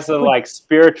it has a like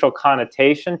spiritual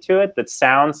connotation to it that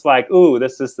sounds like, ooh,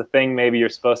 this is the thing maybe you're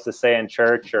supposed to say in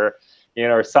church, or, you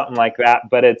know, or something like that.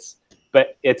 But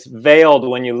it's veiled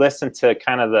when you listen to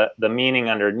kind of the meaning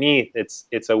underneath.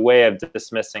 It's a way of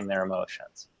dismissing their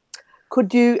emotions.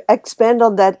 Could you expand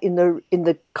on that in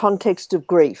the context of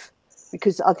grief?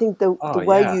 Because I think the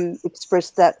way you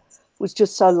expressed that was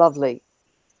just so lovely.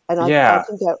 And I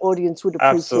think our audience would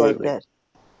appreciate that.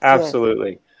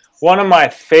 Absolutely. Yeah. One of my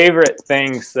favorite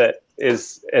things that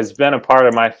has been a part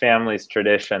of my family's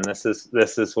tradition, this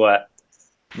is what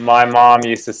my mom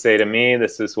used to say to me,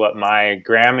 this is what my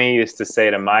Grammy used to say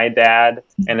to my dad,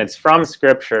 and it's from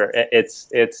Scripture.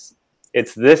 It's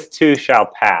this too shall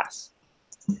pass,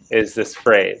 is this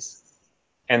phrase.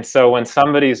 And so when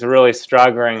somebody's really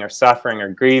struggling or suffering or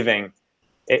grieving,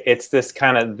 it's this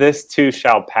kind of this too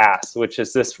shall pass, which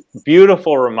is this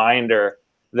beautiful reminder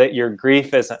that your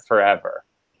grief isn't forever,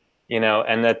 you know,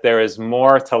 and that there is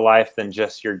more to life than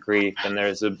just your grief, and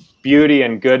there's a beauty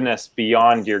and goodness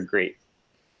beyond your grief.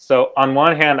 So on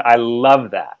one hand, I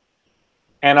love that.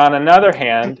 And on another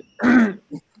hand,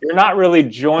 you're not really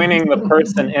joining the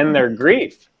person in their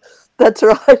grief. That's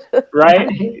right. Right?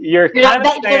 You're kind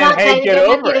of saying, hey, get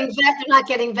over it. They're not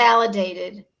getting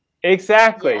validated.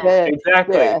 Exactly. Yeah.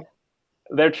 Exactly. Yeah.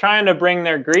 They're trying to bring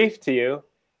their grief to you,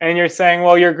 and you're saying,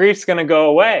 well, your grief's going to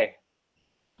go away.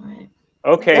 Right.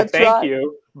 Okay, thank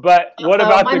you. But what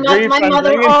about the grief my I'm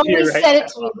mother bringing always to you right said now? it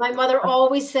to me. My mother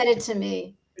always said it to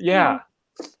me. Yeah.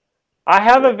 I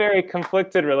have a very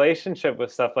conflicted relationship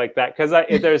with stuff like that, because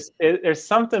there's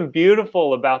something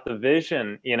beautiful about the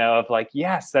vision, you know, of like,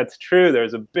 yes, that's true.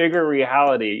 There's a bigger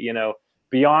reality, you know,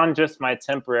 beyond just my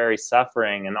temporary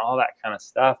suffering and all that kind of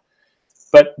stuff.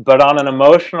 But on an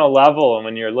emotional level, and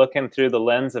when you're looking through the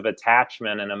lens of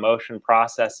attachment and emotion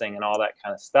processing and all that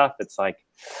kind of stuff, it's like,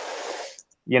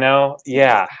 you know,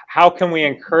 how can we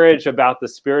encourage about the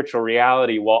spiritual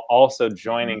reality while also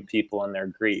joining people in their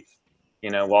grief? You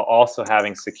know, while also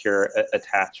having secure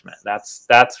attachment.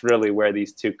 That's really where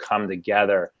these two come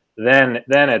together. Then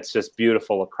it's just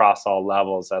beautiful across all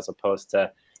levels, as opposed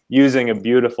to using a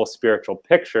beautiful spiritual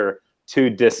picture to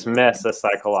dismiss a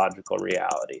psychological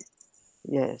reality.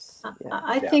 Yes.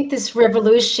 I think there's a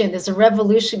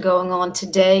revolution going on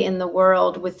today in the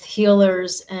world with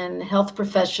healers and health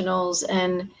professionals.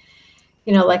 And,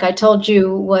 you know, like I told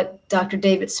you what Dr.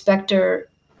 David Spector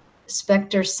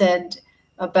said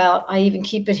about, I even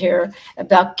keep it here,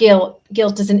 about guilt.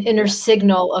 Guilt is an inner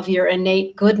signal of your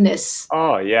innate goodness.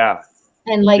 Oh, yeah.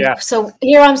 And so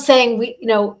here I'm saying, you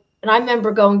know, and I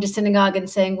remember going to synagogue and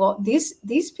saying, well,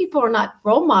 these people are not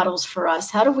role models for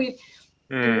us. How do we,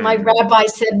 my rabbi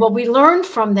said, well, we learn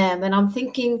from them. And I'm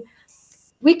thinking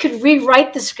we could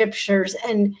rewrite the scriptures,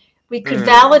 and we could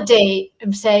validate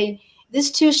and say,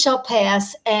 this too shall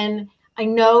pass. And I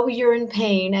know you're in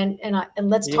pain, and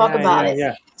let's talk about it.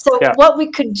 Yeah. So what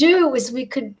we could do is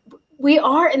we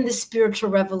are in the spiritual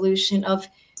revolution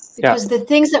because the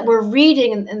things that we're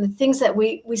reading and the things that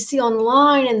we see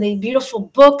online, and the beautiful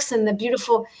books and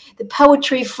the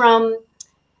poetry from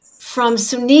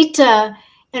Sunita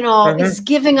and all is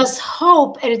giving us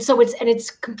hope. And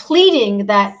it's completing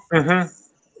that.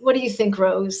 What do you think,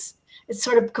 Rose? It's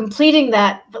sort of completing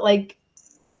that, but like,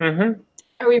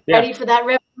 are we ready for that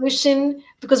revolution?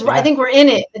 Because I think we're in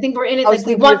it. I think we're in it. I was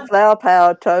thinking of flower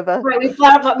power, Tova. Right, we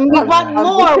want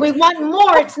more. We want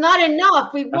more. It's not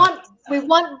enough. We want we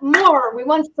want more. We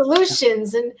want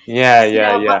solutions, and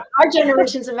yeah. Our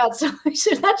generation's about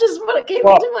solutions. That's just what came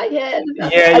into my head.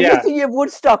 Are you thinking of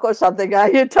Woodstock or something?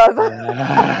 Are you,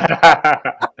 Tova?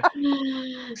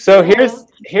 So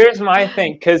here's my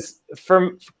thing, because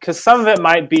some of it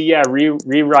might be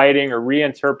rewriting or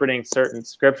reinterpreting certain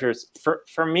scriptures.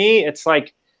 For me, it's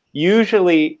like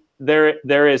usually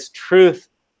there is truth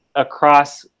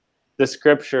across the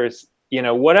scriptures.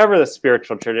 Whatever the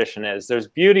spiritual tradition is, there's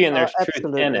beauty and there's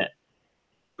truth in it.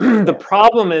 The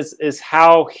problem is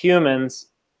how humans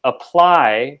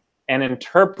apply and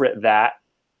interpret that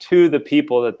to the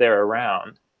people that they're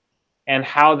around, and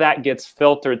how that gets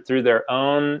filtered through their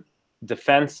own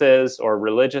defenses or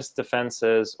religious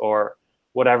defenses or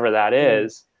whatever that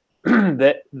is.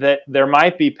 that there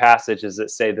might be passages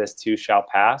that say this too shall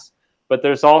pass, but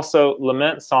there's also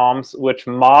lament psalms which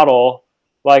model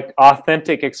like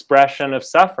authentic expression of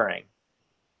suffering,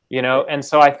 and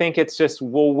so I think it's just,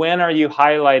 well, when are you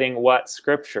highlighting what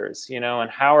scriptures,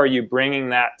 and how are you bringing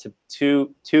that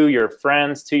to your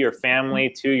friends, to your family,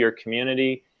 to your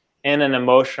community in an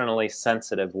emotionally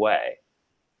sensitive way?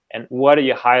 And what are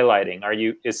you highlighting?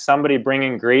 Is somebody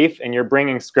bringing grief and you're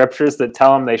bringing scriptures that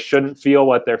tell them they shouldn't feel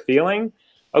what they're feeling?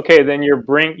 Okay, then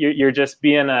you're just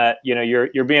being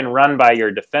you're being run by your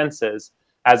defenses,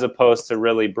 as opposed to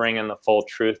really bringing the full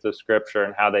truth of scripture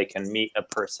and how they can meet a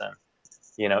person,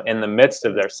 in the midst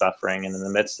of their suffering and in the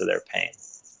midst of their pain.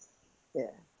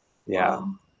 Yeah.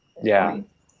 Right.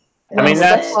 I mean,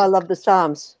 that's why I love the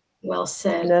Psalms. Well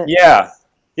said. Yeah.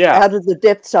 Out of the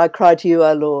depths I cry to you,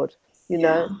 O Lord.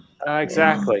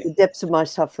 Exactly. The depths of my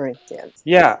suffering.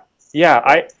 I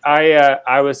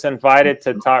was invited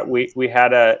to talk. We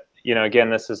had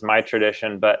again, this is my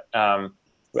tradition, but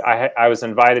I was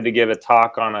invited to give a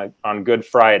talk on Good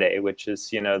Friday, which is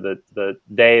the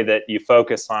day that you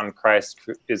focus on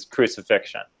his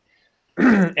crucifixion.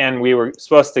 And we were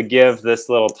supposed to give this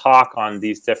little talk on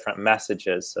these different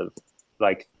messages of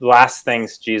like last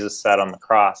things Jesus said on the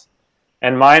cross.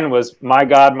 And mine was, my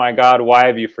God, why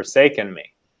have you forsaken me?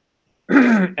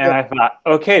 And I thought,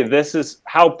 okay, this is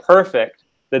how perfect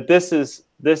that this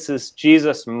is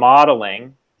Jesus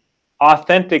modeling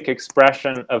authentic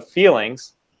expression of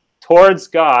feelings towards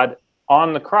God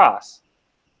on the cross.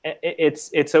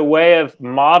 It's a way of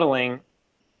modeling,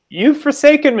 you've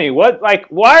forsaken me. What, like,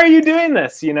 why are you doing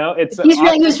this? He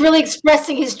was really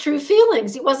expressing his true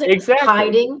feelings. He wasn't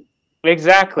hiding.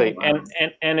 Exactly. Oh, wow.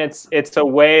 And it's a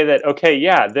way that, okay,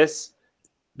 this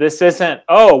isn't,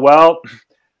 oh, well,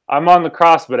 I'm on the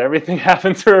cross, but everything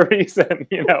happens for a reason,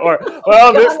 or,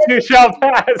 well, this too shall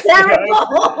pass.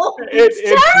 Terrible. It's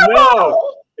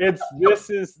terrible.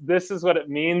 This is what it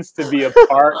means to be a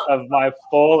part of my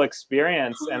full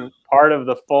experience, and part of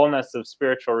the fullness of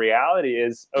spiritual reality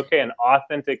is, okay, an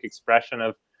authentic expression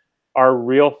of our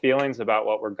real feelings about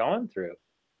what we're going through.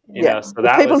 So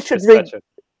that people was should read.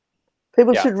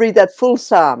 People should read that full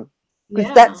psalm,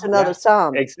 because that's another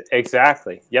psalm.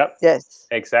 Exactly. Yep. Yes.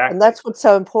 Exactly. And that's what's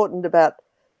so important about,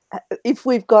 if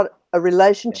we've got a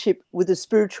relationship with a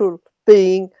spiritual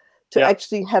being, to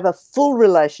actually have a full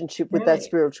relationship with that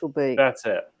spiritual being. That's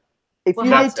it. If you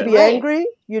need to be angry,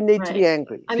 you need to be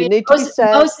angry. If you need to be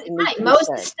sad,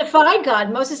 Moses defied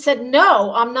God. Moses said,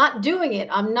 no, I'm not doing it.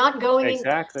 I'm not going.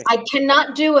 Exactly. I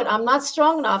cannot do it. I'm not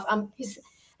strong enough.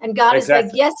 And God is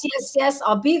like, yes,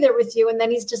 I'll be there with you. And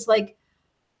then he's just like,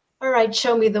 all right,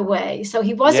 show me the way. So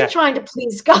he wasn't trying to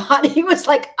please God. He was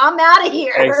like, I'm out of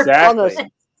here. Exactly.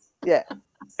 Yeah.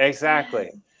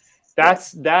 Exactly.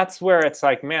 That's where it's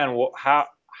like, man, well,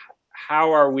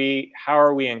 how are we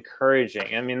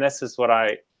encouraging? I mean, this is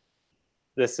a,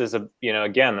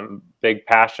 again, a big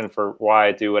passion for why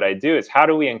I do what I do, is how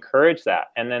do we encourage that?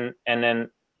 And then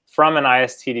from an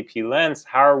ISTDP lens,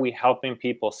 how are we helping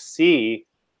people see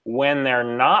when they're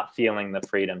not feeling the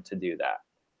freedom to do that?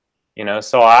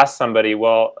 So I'll ask somebody,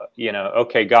 well,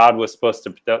 okay, God was supposed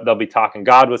to, they'll be talking,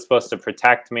 God was supposed to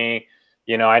protect me.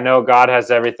 I know God has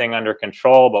everything under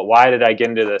control, but why did I get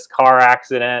into this car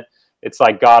accident? It's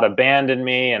like God abandoned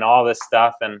me and all this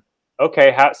stuff. And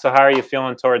okay, so how are you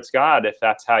feeling towards God if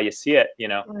that's how you see it?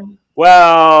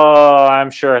 Well, I'm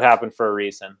sure it happened for a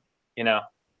reason,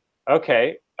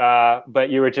 okay. But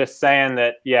you were just saying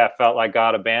that, it felt like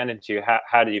God abandoned you.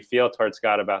 How do you feel towards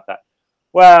God about that?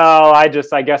 Well, I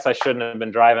guess I shouldn't have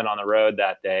been driving on the road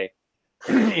that day,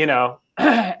 and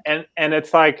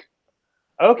it's like,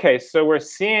 okay, so we're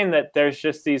seeing that there's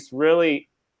just these really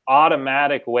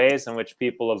automatic ways in which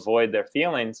people avoid their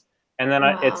feelings. And then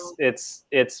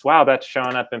it's wow, that's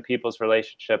showing up in people's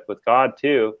relationship with God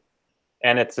too.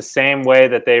 And it's the same way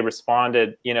that they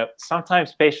responded.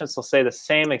 Sometimes patients will say the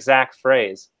same exact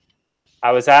phrase,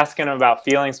 I was asking them about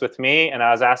feelings with me, and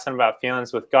I was asking about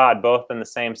feelings with God, both in the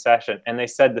same session. And they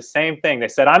said the same thing. They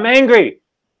said, I'm angry,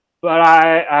 but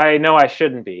I know I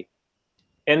shouldn't be.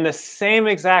 In the same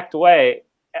exact way,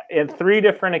 in 3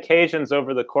 different occasions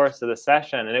over the course of the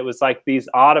session. And it was like these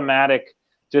automatic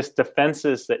just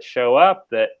defenses that show up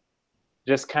that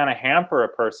just kind of hamper a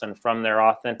person from their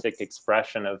authentic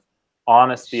expression of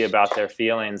honesty about their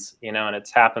feelings, you know, and it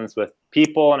happens with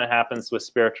people and it happens with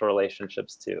spiritual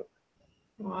relationships too.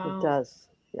 Wow. It does.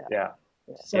 Yeah.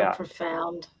 So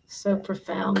profound. So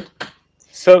profound.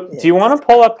 So do you want to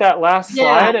pull up that last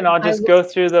slide, and I'll just go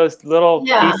through those little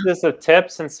pieces of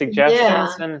tips and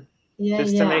suggestions and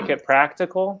just to make it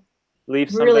practical,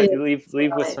 leave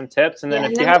with some tips. And then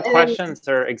if you have questions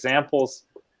or examples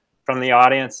from the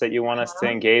audience that you want us to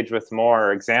engage with more,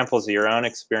 or examples of your own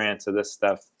experience of this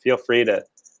stuff, feel free to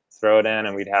throw it in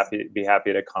and we'd be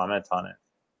happy to comment on it.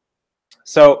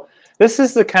 So this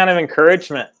is the kind of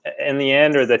encouragement in the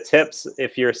end, or the tips,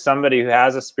 if you're somebody who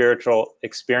has a spiritual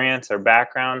experience or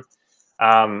background,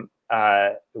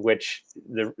 which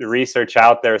the research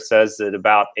out there says that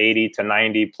about 80 to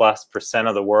 90+%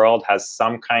 of the world has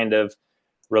some kind of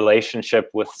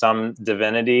relationship with some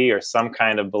divinity or some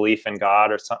kind of belief in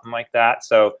God or something like that.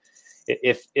 So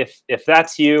if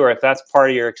that's you, or if that's part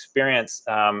of your experience,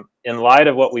 in light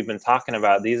of what we've been talking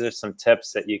about, these are some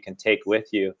tips that you can take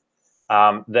with you.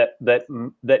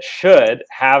 That should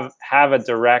have a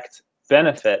direct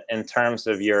benefit in terms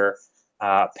of your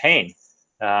pain.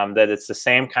 That it's the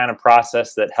same kind of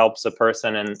process that helps a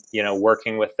person in, you know,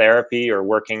 working with therapy or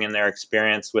working in their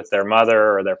experience with their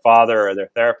mother or their father or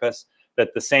their therapist.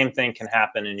 That the same thing can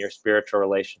happen in your spiritual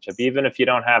relationship, even if you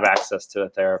don't have access to a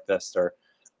therapist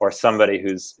or somebody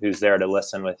who's there to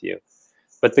listen with you.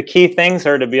 But the key things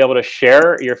are to be able to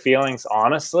share your feelings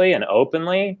honestly and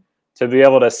openly. To be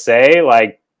able to say,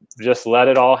 like, just let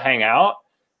it all hang out.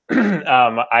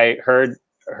 I heard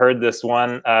this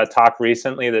one talk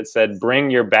recently that said,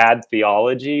 bring your bad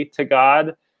theology to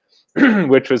God,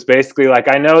 which was basically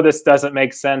like, I know this doesn't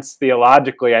make sense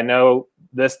theologically. I know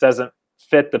this doesn't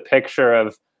fit the picture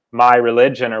of my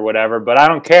religion or whatever, but I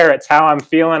don't care. It's how I'm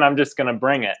feeling. I'm just going to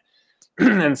bring it.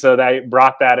 And so they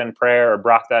brought that in prayer, or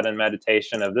brought that in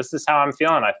meditation of, this is how I'm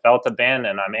feeling. I felt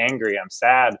abandoned. I'm angry. I'm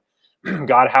sad.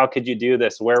 God, how could you do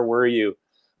this? Where were you?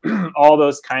 All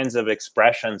those kinds of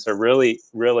expressions are really,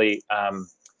 really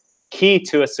key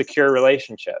to a secure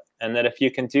relationship. And that if you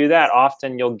can do that,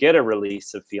 often you'll get a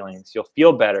release of feelings. You'll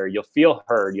feel better. You'll feel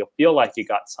heard. You'll feel like you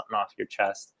got something off your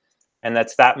chest. And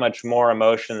that's that much more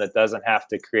emotion that doesn't have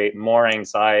to create more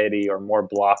anxiety or more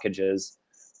blockages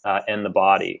in the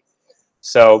body.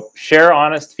 So share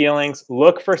honest feelings.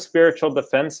 Look for spiritual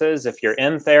defenses. If you're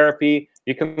in therapy,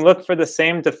 you can look for the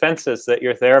same defenses that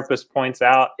your therapist points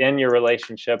out in your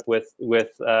relationship with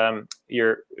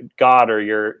your God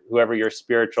or whoever your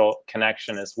spiritual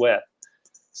connection is with.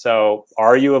 So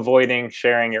are you avoiding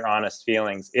sharing your honest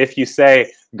feelings? If you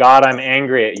say, God, I'm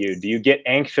angry at you, do you get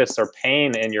anxious or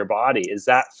pain in your body? Is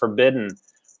that forbidden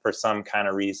for some kind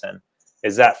of reason?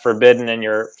 Is that forbidden in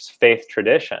your faith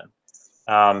tradition?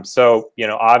 So, you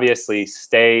know, obviously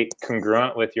stay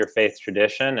congruent with your faith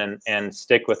tradition and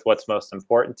stick with what's most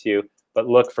important to you, but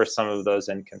look for some of those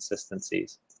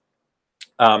inconsistencies.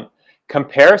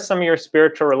 Compare some of your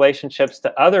spiritual relationships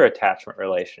to other attachment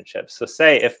relationships. So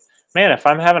say, if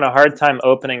I'm having a hard time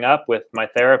opening up with my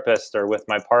therapist or with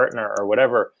my partner or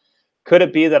whatever, could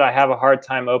it be that I have a hard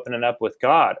time opening up with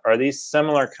God? Are these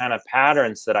similar kind of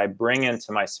patterns that I bring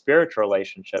into my spiritual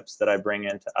relationships that I bring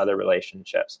into other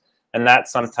relationships? And that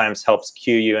sometimes helps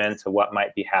cue you into what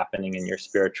might be happening in your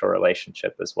spiritual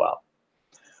relationship as well.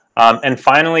 And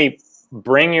finally,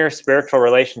 bring your spiritual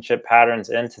relationship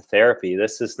patterns into therapy.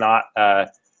 This is not,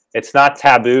 it's not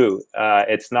taboo.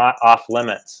 It's not off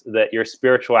limits. That your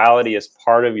spirituality is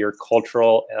part of your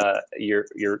cultural,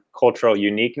 your cultural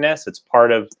uniqueness. It's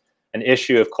part of an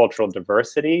issue of cultural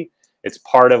diversity. It's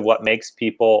part of what makes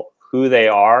people who they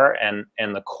are and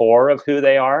the core of who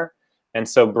they are. And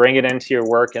so bring it into your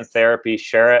work in therapy,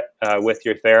 share it with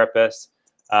your therapist,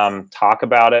 talk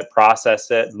about it,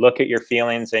 process it, look at your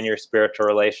feelings in your spiritual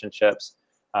relationships.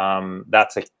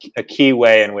 That's a key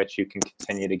way in which you can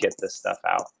continue to get this stuff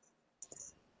out.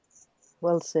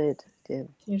 Well said, Jim.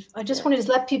 I just wanted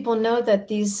to let people know that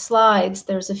these slides,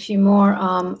 there's a few more.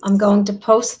 I'm going to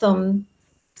post them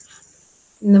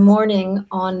in the morning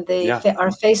on our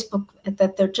Facebook,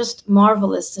 that they're just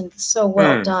marvelous and so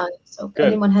well done. So if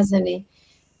anyone has any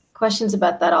questions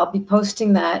about that, I'll be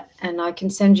posting that, and I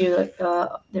can send you,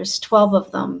 there's 12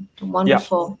 of them. A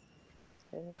wonderful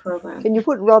program. Can you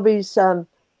put Robbie's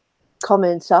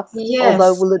comments up. Yes.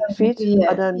 Although, will it fit? Yeah.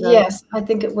 I don't know. Yes, I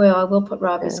think it will. I will put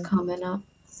Robbie's comment up.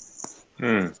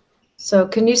 So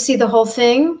can you see the whole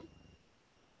thing?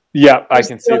 Yeah, I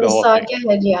can see the whole thing. Go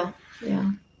ahead. Yeah.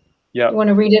 Yeah. Yeah. You want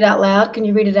to read it out loud? Can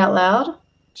you read it out loud?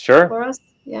 Sure. For us?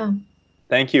 Yeah.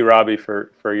 Thank you, Robbie,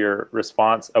 for your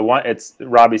response. It's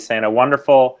Robbie saying, a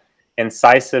wonderful,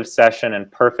 incisive session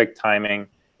and perfect timing.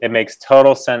 It makes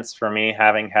total sense for me,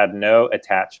 having had no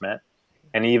attachment.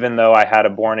 And even though I had a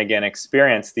born-again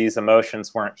experience, these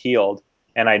emotions weren't healed,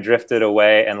 and I drifted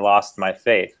away and lost my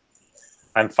faith.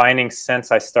 I'm finding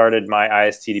since I started my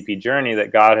ISTDP journey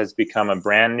that God has become a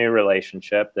brand new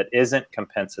relationship that isn't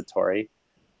compensatory,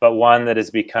 but one that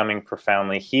is becoming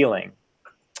profoundly healing.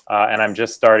 And I'm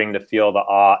just starting to feel the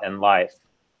awe in life.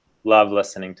 Love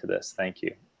listening to this. Thank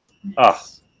you. Oh,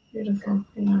 beautiful.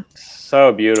 Yeah.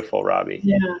 So beautiful, Robbie.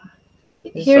 Yeah.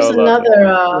 Here's so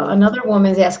another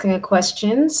woman's asking a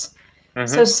questions.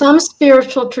 So some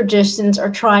spiritual traditions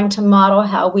are trying to model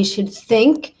how we should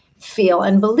think, feel,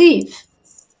 and believe.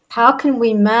 How can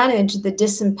we manage the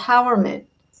disempowerment?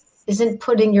 Isn't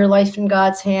putting your life in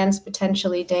God's hands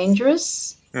potentially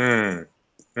dangerous?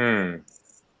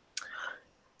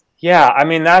 Yeah, I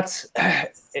mean,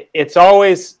 it's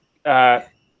always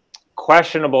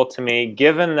questionable to me,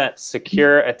 given that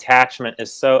secure attachment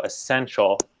is so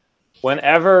essential.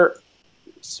 Whenever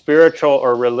spiritual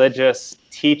or religious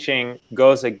teaching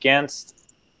goes against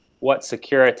what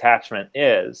secure attachment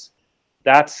is,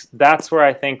 that's where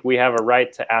I think we have a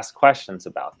right to ask questions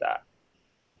about that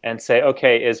and say,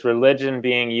 okay, is religion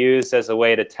being used as a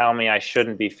way to tell me I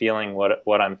shouldn't be feeling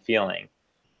what I'm feeling?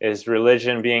 Is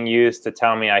religion being used to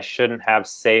tell me I shouldn't have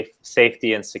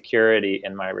safety and security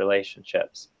in my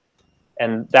relationships?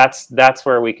 And that's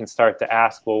where we can start to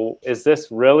ask, well, is this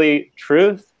really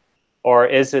truth? Or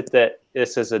is it that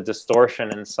this is a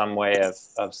distortion in some way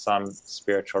of some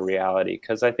spiritual reality?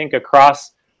 Because I think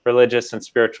across religious and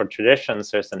spiritual traditions,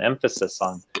 there's an emphasis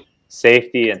on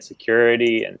safety and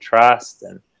security and trust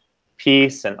and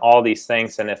peace and all these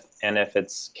things. And if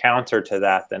it's counter to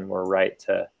that, then we're right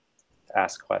to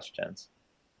ask questions.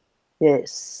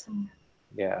 Yes.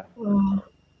 Yeah.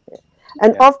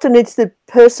 And often it's the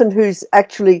person who's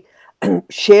actually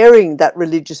sharing that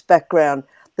religious background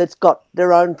that's got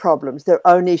their own problems, their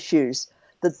own issues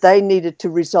that they needed to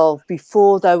resolve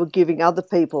before they were giving other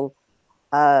people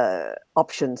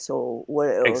options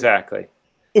or exactly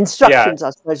instructions. I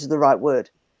suppose is the right word.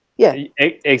 Yeah,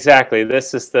 exactly.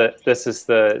 This is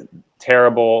the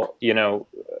terrible,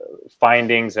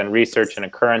 findings and research and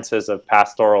occurrences of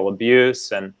pastoral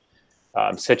abuse and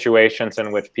situations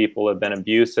in which people have been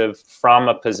abusive from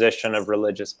a position of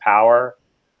religious power.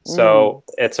 So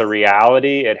it's a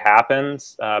reality. It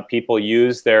happens. People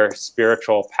use their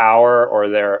spiritual power or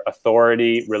their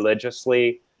authority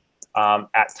religiously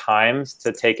at times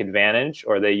to take advantage,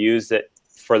 or they use it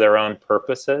for their own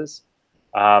purposes.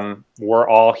 We're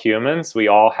all humans. We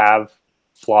all have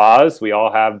flaws. We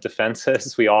all have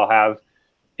defenses. We all have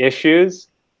issues.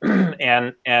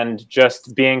 and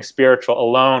just being spiritual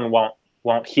alone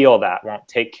won't heal that, won't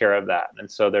take care of that.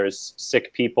 And so there's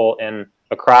sick people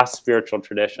across spiritual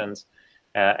traditions,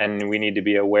 and we need to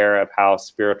be aware of how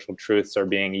spiritual truths are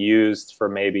being used for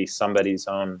maybe somebody's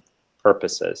own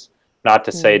purposes. Not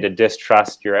to say to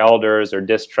distrust your elders or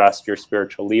distrust your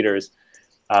spiritual leaders,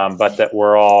 but that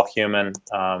we're all human,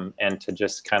 and to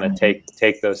just kind of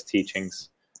take those teachings,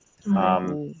 with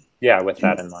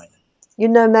that in mind.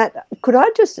 Matt, could I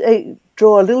just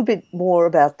draw a little bit more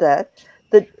about that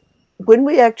when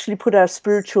we actually put our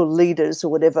spiritual leaders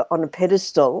or whatever on a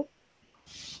pedestal,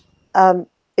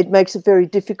 it makes it very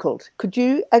difficult. Could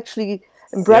you actually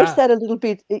embrace that a little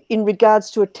bit in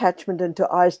regards to attachment and to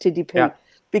ISTDP? Yeah.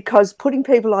 Because putting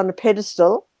people on a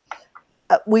pedestal,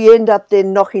 we end up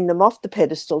then knocking them off the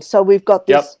pedestal. So we've got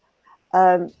this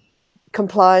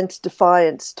compliance,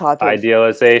 defiance type of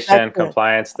idealization,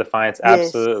 compliance, defiance.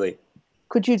 Absolutely. Yes.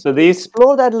 Could you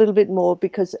explore that a little bit more?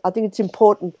 Because I think it's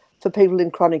important for people in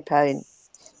chronic pain.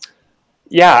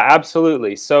 Yeah,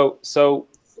 absolutely. So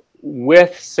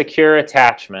with secure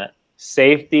attachment,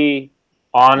 safety,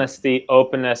 honesty,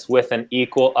 openness with an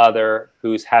equal other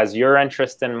who has your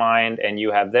interest in mind and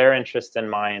you have their interest in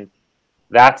mind,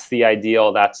 that's the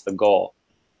ideal, that's the goal.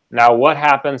 Now, what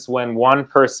happens when one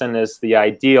person is the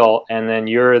ideal and then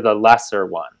you're the lesser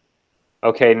one?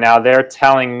 Okay, now they're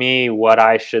telling me what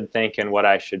I should think and what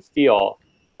I should feel.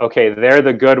 Okay, they're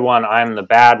the good one, I'm the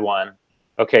bad one.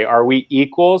 Okay, are we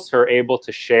equals who are able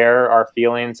to share our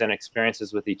feelings and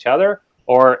experiences with each other?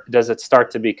 Or does it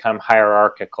start to become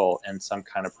hierarchical in some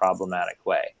kind of problematic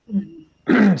way?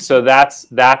 So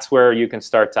that's where you can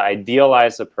start to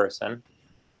idealize a person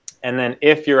And then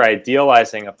if you're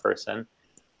idealizing a person,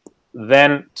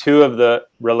 then two of the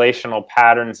relational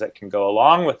patterns that can go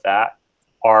along with that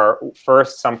are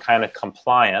first some kind of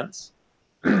compliance.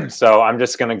 So I'm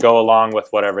just going to go along with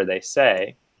whatever they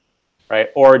say, right?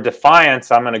 Or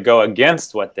defiance, I'm going to go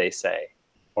against what they say,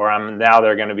 or now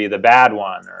they're going to be the bad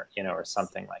one, or, you know, or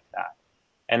something like that.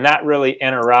 And that really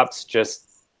interrupts just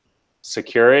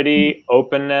security,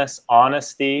 openness,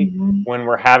 honesty, when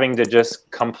we're having to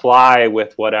just comply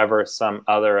with whatever some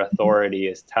other authority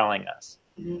is telling us.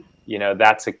 You know,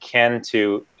 that's akin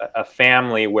to a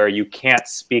family where you can't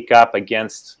speak up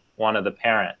against one of the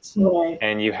parents,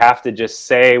 and you have to just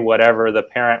say whatever the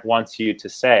parent wants you to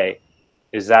say.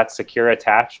 Is that secure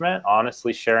attachment?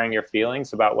 Honestly sharing your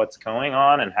feelings about what's going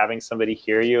on and having somebody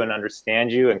hear you and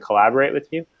understand you and collaborate with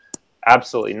you?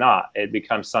 Absolutely not. It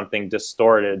becomes something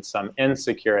distorted, some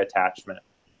insecure attachment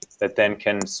that then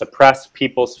can suppress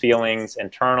people's feelings,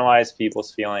 internalize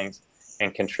people's feelings,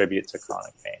 and contribute to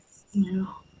chronic pain.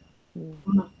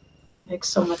 Yeah. Makes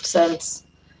so much sense.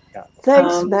 Yeah.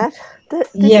 Thanks, Matt.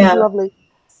 This is lovely.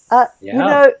 You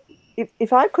know,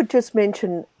 if I could just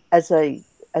mention as a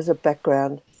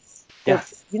background,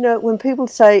 that, you know, when people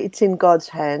say it's in God's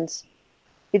hands,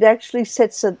 it actually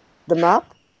sets them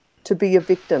up to be a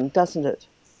victim, doesn't it?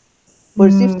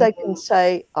 Whereas if they can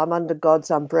say, I'm under God's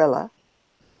umbrella,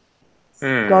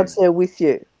 God's there with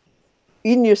you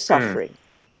in your suffering,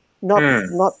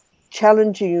 not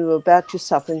challenging you about your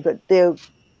suffering, but they're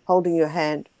holding your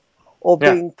hand or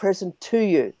being present to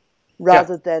you,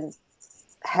 rather than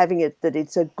having it that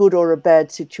it's a good or a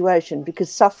bad situation,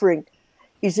 because suffering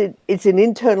it's an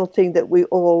internal thing that we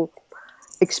all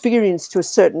experience to a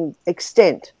certain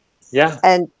extent. Yeah.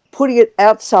 And putting it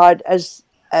outside as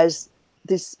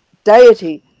this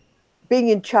deity being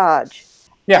in charge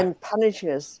and punishing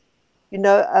us. You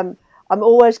know, I'm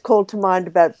always called to mind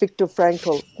about Viktor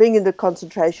Frankl being in the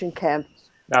concentration camp,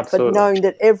 but knowing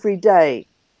that every day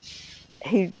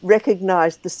he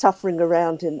recognized the suffering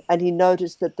around him, and he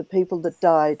noticed that the people that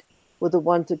died were the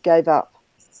ones that gave up.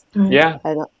 Yeah.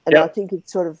 And I think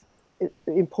it's sort of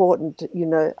important, you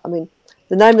know. I mean,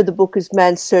 the name of the book is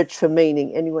Man's Search for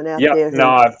Meaning. Anyone out there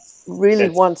who really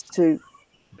wants to...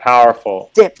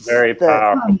 Powerful. Very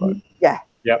powerful. Yeah.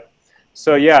 Yep.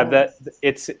 So, that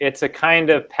it's a kind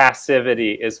of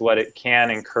passivity is what it can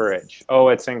encourage. Oh,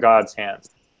 it's in God's hands.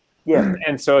 Yeah.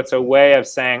 And so it's a way of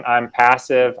saying, I'm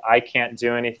passive. I can't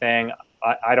do anything.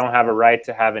 I don't have a right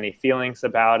to have any feelings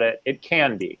about it. It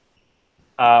can be.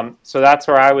 So that's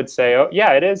where I would say, oh,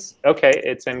 yeah, it is. Okay,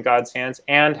 it's in God's hands.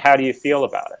 And how do you feel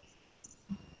about it?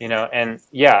 You know, and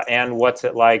and what's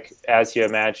it like as you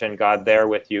imagine God there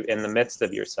with you in the midst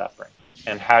of your suffering?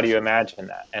 And how do you imagine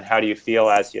that? And how do you feel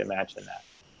as you imagine that?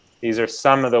 These are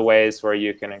some of the ways where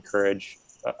you can encourage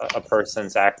a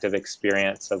person's active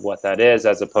experience of what that is,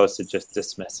 as opposed to just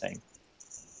dismissing,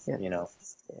 you know,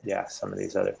 some of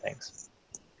these other things.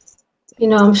 You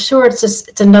know, I'm sure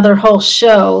it's another whole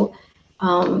show.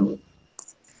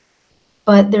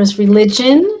 But there's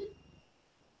religion,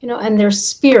 you know, and there's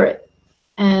spirit,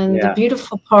 and the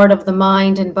beautiful part of the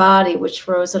mind and body, which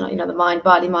Rose and, you know, the mind,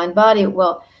 body.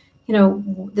 Well, you know,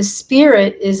 the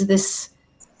spirit is this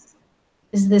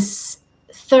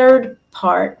third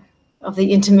part of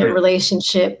the intimate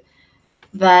relationship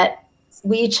that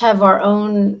we each have our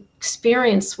own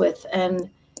experience with. And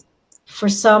for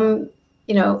some,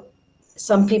 you know,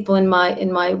 some people in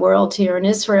my world here in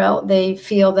Israel, they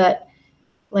feel that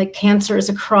like cancer is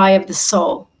a cry of the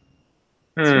soul.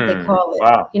 That's what they call it.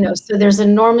 Wow. You know, so there's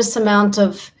enormous amount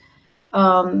of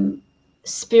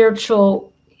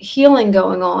spiritual healing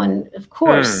going on. Of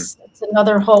course, it's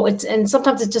another whole. And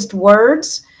sometimes it's just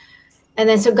words, and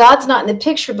then so God's not in the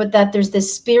picture, but that there's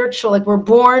this spiritual, like we're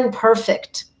born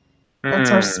perfect. That's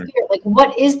our spirit. Like,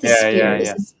 what is the spirit?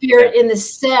 Is the spirit in the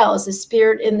cell? Is the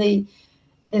spirit in the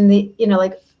you know,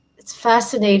 like, it's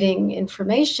fascinating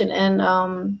information.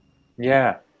 And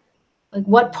like,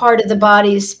 what part of the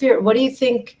body is spirit? What do you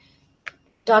think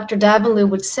Dr. Davenlu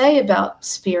would say about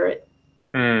spirit?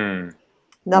 Nothing.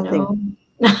 You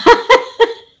know?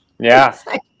 Yeah.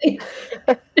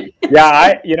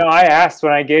 I asked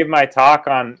when I gave my talk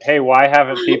on, hey, why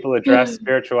haven't people addressed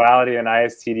spirituality in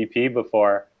ISTDP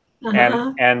before?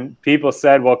 And people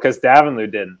said, well, because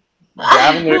Davenlu didn't.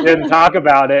 Davenlu didn't talk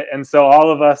about it, and so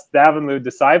all of us Davenlu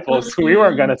disciples, we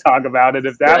weren't going to talk about it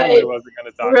if Davenlu wasn't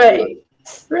going to talk about it. Right.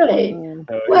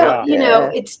 So, well, you know,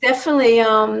 it's definitely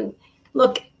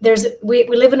look, we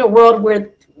live in a world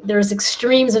where there's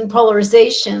extremes and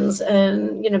polarizations,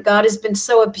 and you know, God has been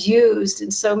so abused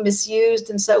and so misused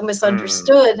and so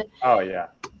misunderstood. Oh yeah.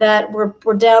 That we're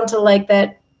down to like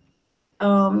that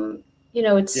you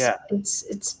know,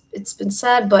 it's been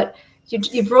sad, but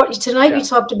you brought tonight. You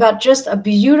talked about just a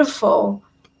beautiful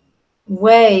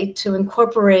way to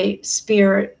incorporate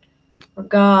spirit or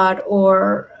God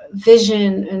or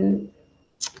vision, and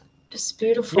just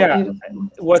beautiful. Beautiful.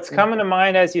 What's coming to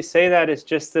mind as you say that is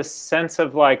just this sense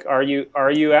of like, are you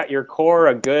at your core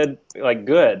a good,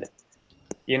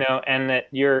 you know, and that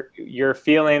your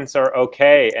feelings are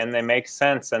okay and they make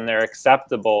sense and they're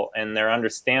acceptable and they're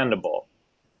understandable,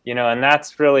 you know, and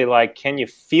that's really like, can you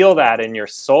feel that in your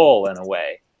soul in a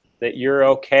way, that you're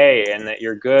okay and that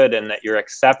you're good and that you're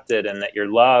accepted and that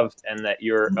you're loved and that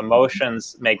your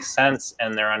emotions make sense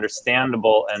and they're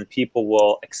understandable and people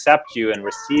will accept you and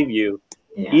receive you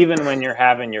even when you're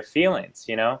having your feelings,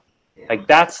 you know, like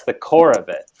that's the core of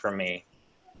it for me.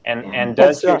 And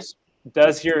does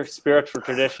your spiritual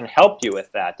tradition help you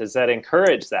with that? Does that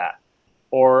encourage that?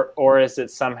 Or is it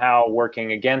somehow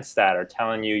working against that or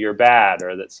telling you you're bad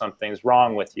or that something's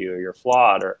wrong with you or you're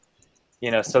flawed or, you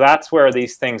know, so that's where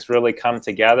these things really come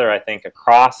together, I think,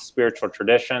 across spiritual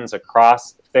traditions,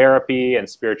 across therapy and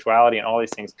spirituality, and all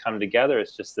these things come together.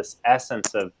 It's just this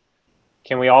essence of,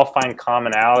 can we all find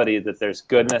commonality, that there's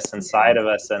goodness inside of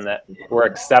us and that we're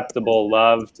acceptable,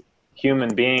 loved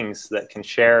human beings that can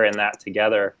share in that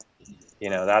together.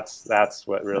 You know, that's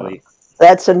what really...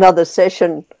 That's another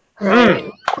session.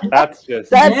 That's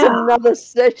another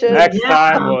session. Next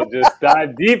time we'll just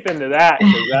dive deep into that,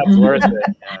 because that's worth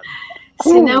it.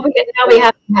 See, now we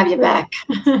have to have you back.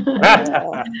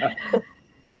 Matt,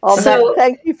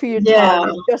 thank you for your time.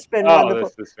 It's just been wonderful.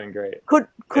 This has been great. Could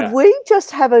we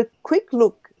just have a quick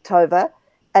look, Tova,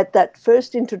 at that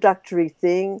first introductory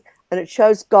thing, and it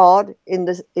shows God in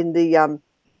the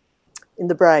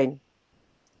brain.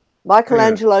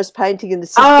 Michelangelo's painting in the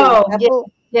Sistine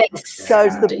Chapel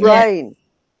shows the brain,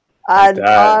 and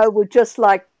I would just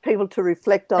like people to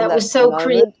reflect on that. That was so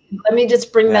creative. Let me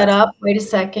just bring that up. Wait a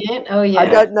second. Oh yeah. I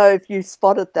don't know if you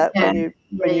spotted that when you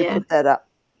put that up.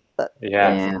 But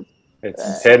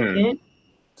it's hidden.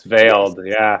 It's veiled.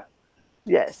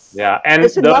 Yes. Yeah. And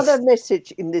there's another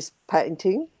message in this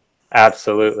painting.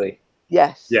 Absolutely.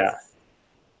 Yes. Yeah.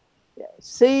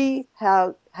 See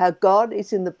how God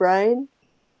is in the brain.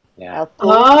 Yeah.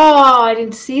 I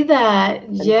didn't see that.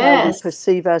 And how we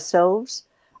perceive ourselves.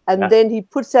 And then he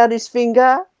puts out his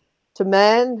finger to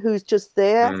man who's just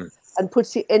there and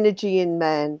puts the energy in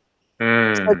man.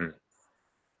 So,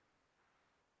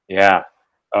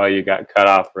 oh, you got cut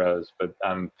off, Rose, but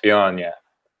I'm feeling you.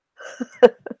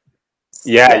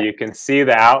 You can see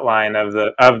the outline of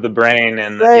the brain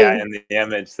in the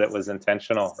image that was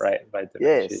intentional, right? By Da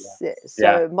Vinci. Yes.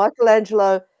 So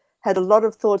Michelangelo had a lot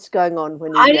of thoughts going on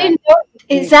when he. I didn't know.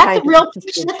 Is that the real picture?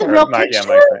 Is that the real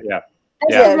picture?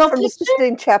 Yeah, from the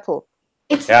Sistine Chapel.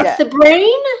 It's the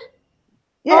brain?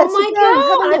 Yes, oh my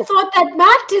God. I thought that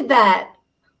Matt did that.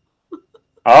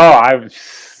 I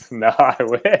wish.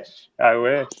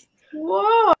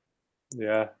 Whoa.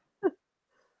 Yeah.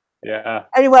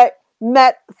 Anyway,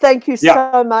 Matt, thank you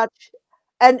so much.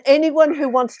 And anyone who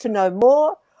wants to know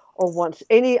more or wants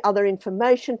any other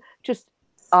information, just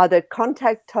either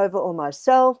contact Tova or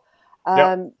myself.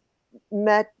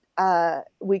 Matt,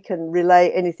 we can relay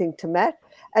anything to Matt.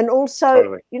 And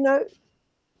also, you know,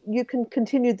 you can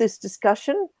continue this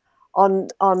discussion on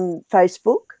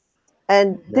Facebook.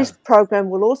 And this program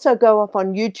will also go up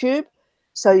on YouTube,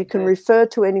 so you can refer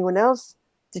to anyone else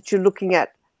that you're looking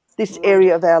at this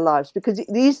area of our lives, because it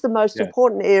is the most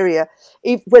important area,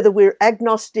 whether we're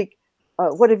agnostic,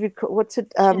 all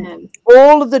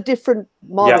of the different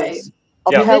models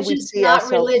of how we see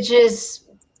ourselves. Not religious.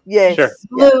 Yes.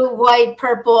 Blue, white,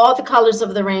 purple, all the colors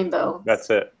of the rainbow. That's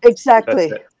it. Exactly.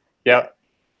 That's it. Yep.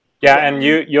 Yeah, and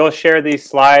you'll share these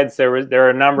slides. There are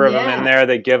a number of them in there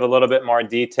that give a little bit more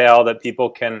detail that people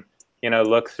can, you know,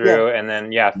 look through, and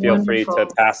then feel free to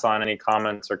pass on any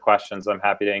comments or questions. I'm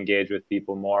happy to engage with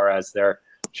people more as they're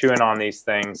chewing on these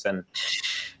things, and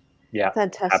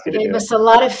fantastic. Gave us a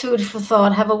lot of food for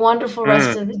thought. Have a wonderful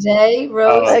rest of the day,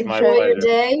 Rose. Enjoy your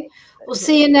day. We'll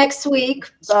see you next week.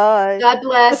 Bye. God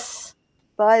bless.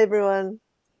 Bye, everyone.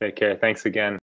 Take care. Thanks again.